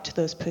apply it to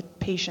those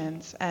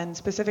patients? And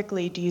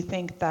specifically, do you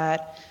think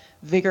that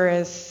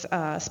vigorous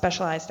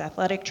specialized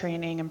athletic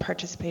training and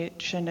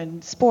participation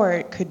in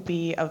sport could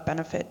be of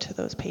benefit to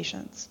those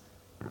patients?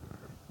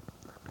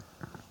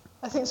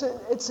 I think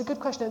so. It's a good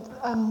question.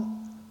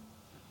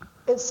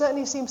 It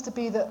certainly seems to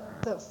be that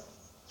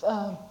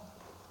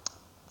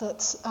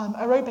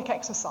aerobic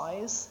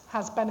exercise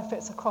has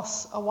benefits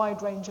across a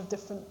wide range of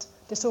different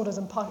disorders,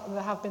 and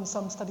there have been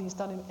some studies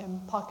done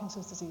in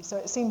Parkinson's disease. So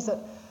it seems that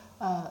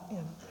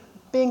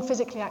being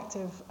physically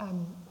active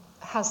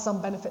has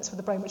some benefits for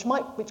the brain, which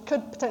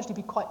could potentially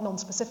be quite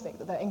non-specific,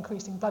 that they're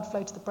increasing blood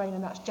flow to the brain,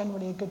 and that's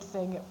generally a good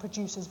thing. It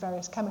produces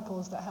various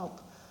chemicals that help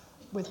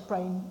with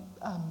brain,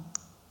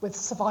 with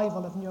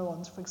survival of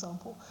neurons, for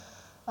example.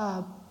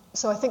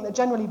 So I think that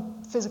generally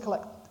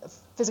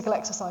physical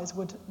exercise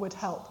would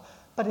help.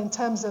 But in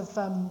terms of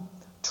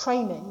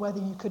training, whether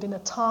you could in a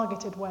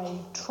targeted way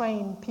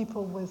train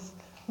people with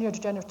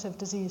neurodegenerative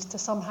disease to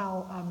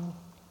somehow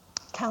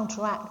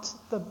counteract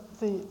the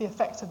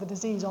effect of the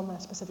disease on their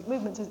specific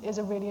movements is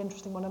a really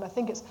interesting one. And I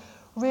think it's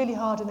really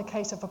hard in the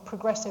case of a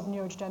progressive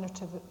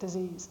neurodegenerative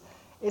disease.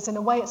 In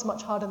a way, it's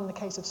much harder than the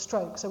case of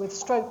stroke. So with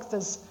stroke,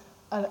 there's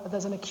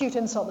an acute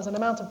insult, there's an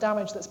amount of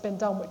damage that's been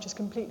done which is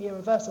completely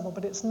irreversible,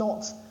 but it's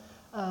not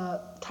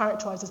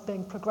characterized as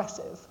being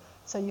progressive.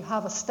 So you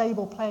have a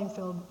stable playing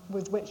field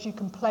with which you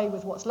can play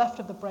with what's left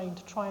of the brain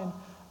to try and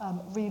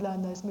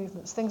relearn those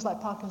movements. Things like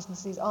Parkinson's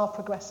disease are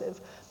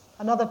progressive.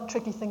 Another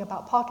tricky thing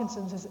about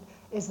Parkinson's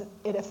is that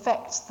it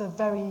affects the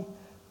very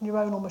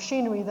neuronal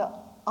machinery that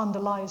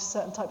underlies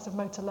certain types of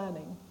motor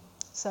learning.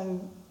 So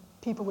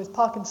people with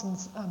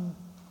Parkinson's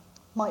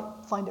might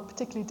find it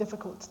particularly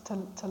difficult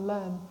to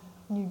learn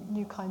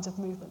new kinds of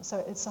movements.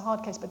 So it's a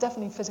hard case, but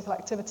definitely physical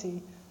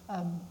activity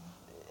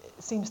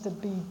seems to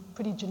be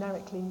pretty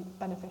generically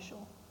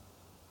beneficial.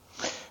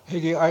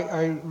 Hege,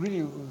 I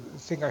really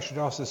think I should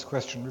ask this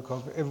question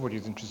because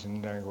everybody's interested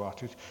in knowing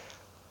about it.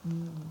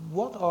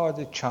 What are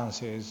the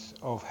chances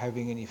of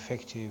having an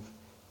effective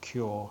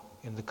cure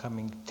in the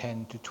coming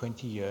 10 to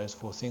 20 years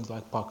for things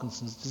like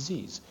Parkinson's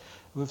disease?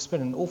 We've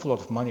spent an awful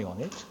lot of money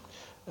on it.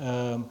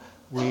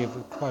 We've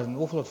acquired an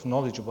awful lot of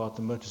knowledge about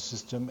the motor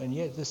system, and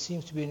yet there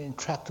seems to be an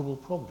intractable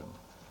problem.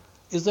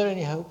 Is there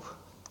any hope?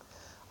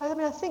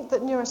 I think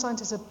that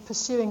neuroscientists are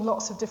pursuing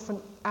lots of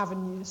different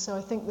avenues. So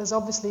I think there's a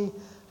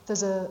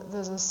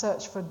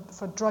search for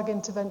drug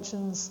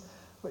interventions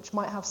which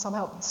might have some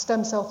help.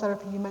 Stem cell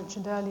therapy you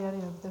mentioned earlier.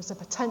 There's a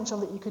potential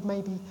that you could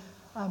maybe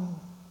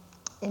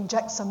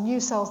inject some new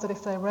cells that,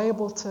 if they were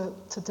able to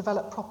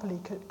develop properly,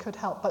 could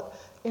help. But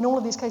in all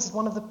of these cases,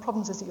 one of the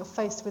problems is that you're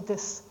faced with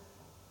this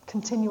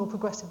continual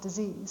progressive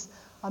disease.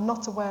 I'm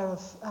not aware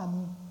of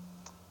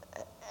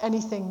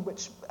anything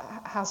which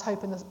has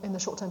hope in the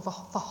short term for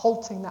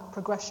halting that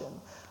progression.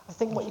 I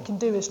think what you can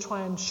do is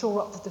try and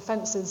shore up the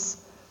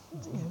defences,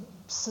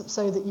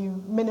 so that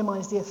you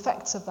minimise the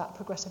effects of that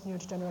progressive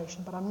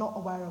neurodegeneration. But I'm not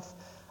aware of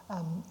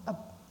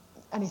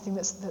anything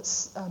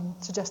that's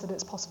suggests that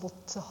it's possible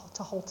to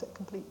halt it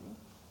completely.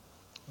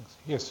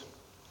 Yes.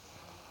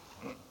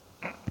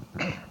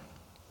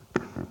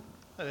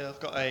 I've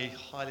got a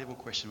high-level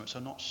question which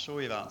I'm not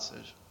sure you've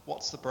answered.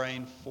 What's the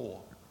brain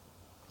for?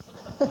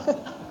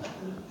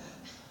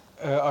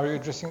 Are you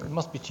addressing? It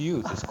must be to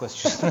you, this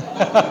question.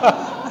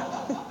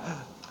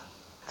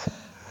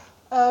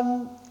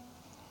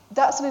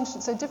 That's an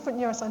interesting. So different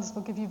neuroscientists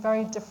will give you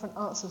very different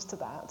answers to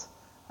that.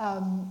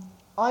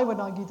 I would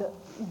argue that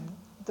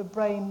the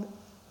brain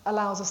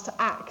allows us to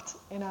act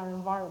in our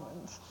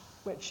environment,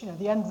 which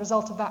the end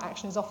result of that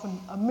action is often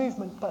a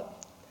movement.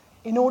 But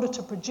in order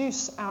to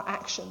produce our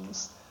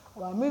actions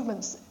or our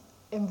movements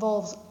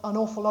involves an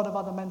awful lot of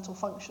other mental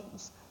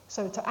functions.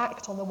 So to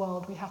act on the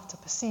world, we have to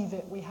perceive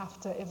it, we have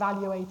to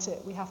evaluate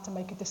it, we have to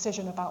make a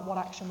decision about what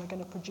action we're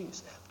going to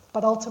produce.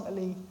 But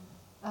ultimately,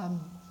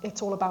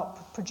 it's all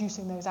about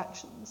producing those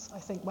actions, I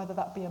think, whether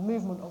that be a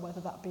movement or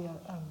whether that be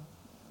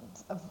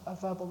a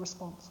verbal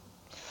response.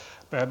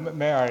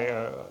 May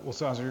I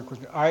also answer your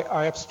question?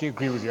 I absolutely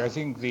agree with you. I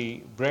think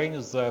the brain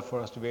is there for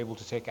us to be able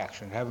to take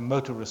action, have a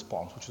motor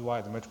response, which is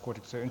why the motor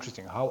cortex is so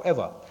interesting.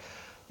 However,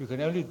 you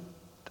can only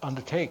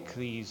undertake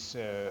these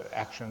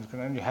actions, you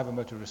can only have a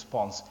motor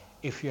response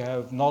if you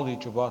have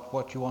knowledge about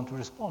what you want to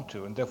respond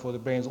to, and therefore the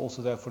brain is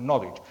also there for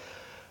knowledge.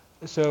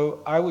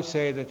 So I would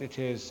say that it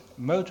is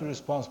motor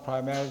response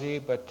primarily,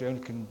 but you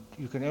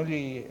can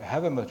only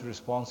have a motor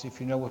response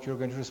if you know what you're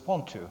going to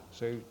respond to.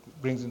 So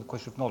it brings in the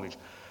question of knowledge.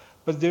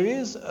 But there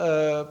is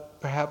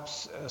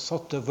perhaps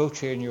sotto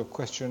voce in your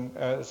question,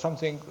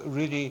 something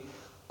really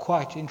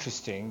quite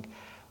interesting,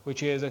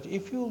 which is that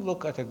if you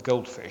look at a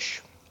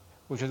goldfish,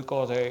 which has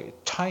got a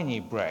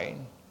tiny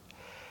brain,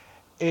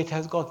 it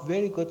has got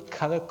very good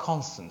color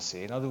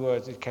constancy. In other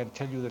words, it can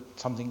tell you that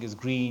something is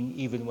green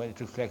even when it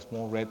reflects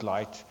more red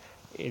light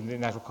in the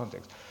natural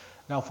context.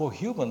 Now, for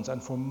humans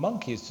and for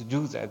monkeys to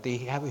do that, they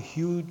have a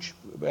huge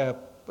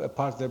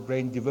part of their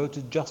brain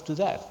devoted just to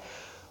that,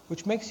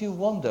 which makes you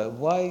wonder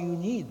why you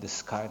need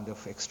this kind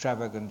of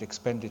extravagant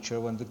expenditure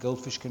when the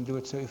goldfish can do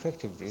it so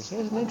effectively. So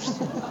it's an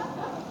interesting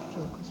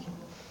question.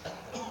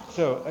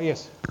 So,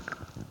 yes.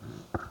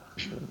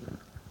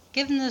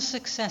 Given the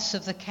success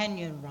of the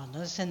Kenyan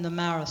runners in the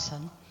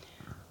marathon,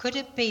 could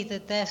it be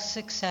that their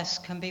success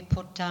can be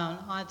put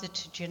down either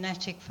to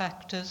genetic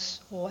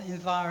factors or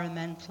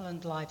environmental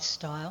and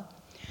lifestyle?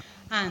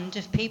 And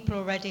if people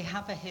already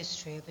have a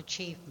history of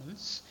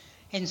achievements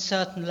in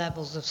certain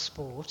levels of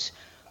sport,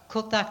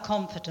 could that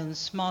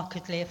confidence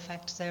markedly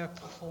affect their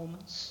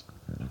performance?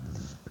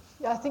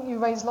 Yeah, I think you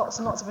raised lots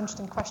and lots of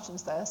interesting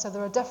questions there. So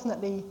there are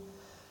definitely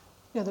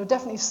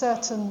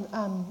certain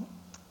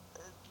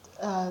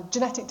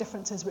genetic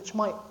differences which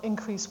might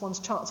increase one's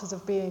chances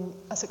of being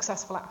a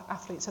successful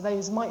athlete. So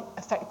those might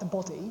affect the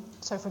body.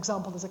 So, for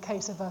example, there's a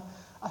case of a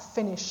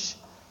Finnish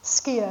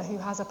skier who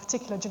has a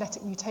particular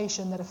genetic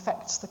mutation that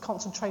affects the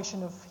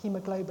concentration of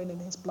hemoglobin in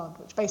his blood,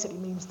 which basically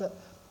means that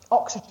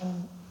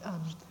oxygen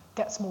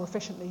gets more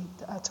efficiently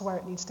to where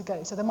it needs to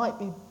go. So there might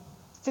be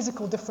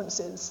physical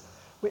differences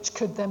which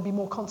could then be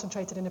more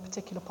concentrated in a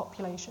particular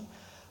population.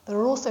 There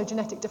are also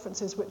genetic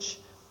differences which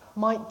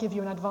might give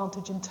you an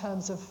advantage in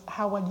terms of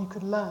how well you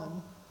could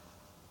learn.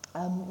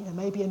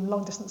 Maybe in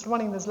long distance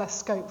running there's less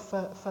scope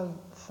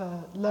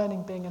for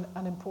learning being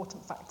an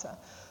important factor.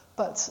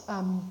 But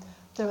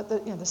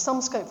there's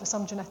some scope for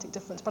some genetic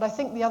difference. But I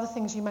think the other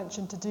things you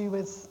mentioned to do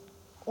with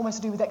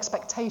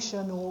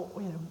expectation or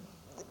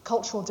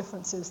cultural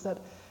differences, that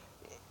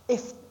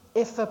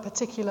if a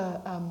particular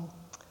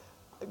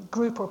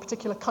group or a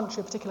particular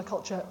country, a particular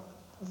culture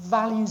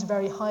values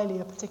very highly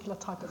a particular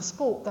type of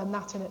sport, then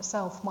that in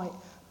itself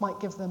might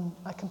give them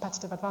a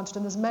competitive advantage.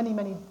 And there's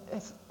many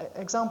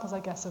examples,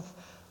 I guess, of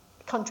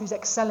countries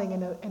excelling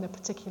in a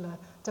particular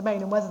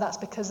domain, and whether that's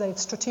because they've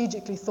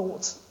strategically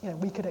thought,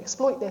 we could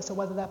exploit this, or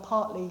whether they're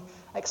partly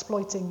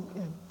exploiting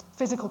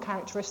physical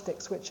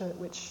characteristics which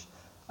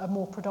are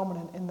more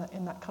predominant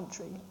in that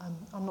country.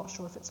 I'm not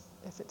sure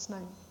if it's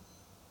known.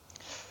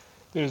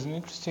 There's an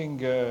interesting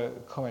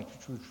comment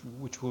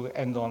which will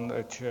end on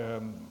it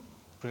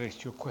relates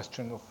to your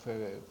question of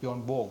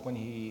Bjorn Borg when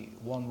he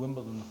won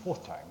Wimbledon the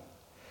fourth time.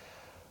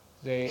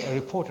 A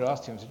reporter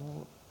asked him, said,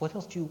 "What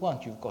else do you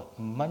want? You've got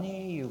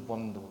money, you've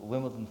won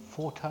Wimbledon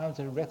 4 times,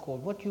 a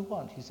record. What do you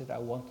want?" He said, "I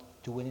want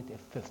to win it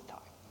a 5th time."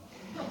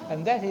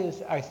 And that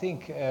is, I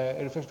think,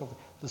 a reflection of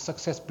the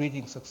success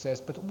breeding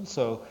success, but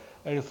also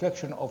a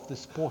reflection of the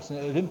sports and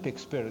Olympic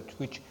spirit,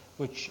 which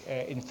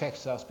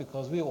infects us,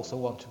 because we also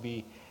want to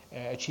be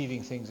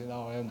achieving things in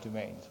our own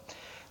domains.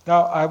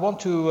 Now, I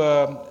want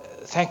to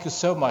thank you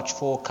so much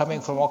for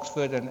coming from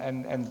Oxford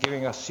and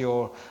giving us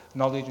your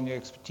knowledge and your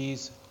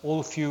expertise. All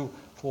of you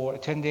for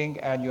attending,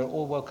 and you're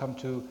all welcome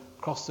to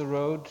cross the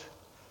road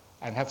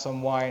and have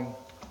some wine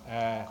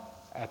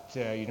at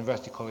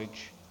University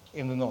College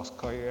in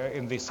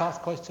the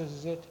South Cloisters,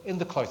 is it? In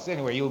the Cloisters.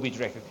 Anyway, you'll be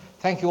directed.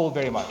 Thank you all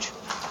very much.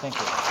 Thank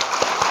you.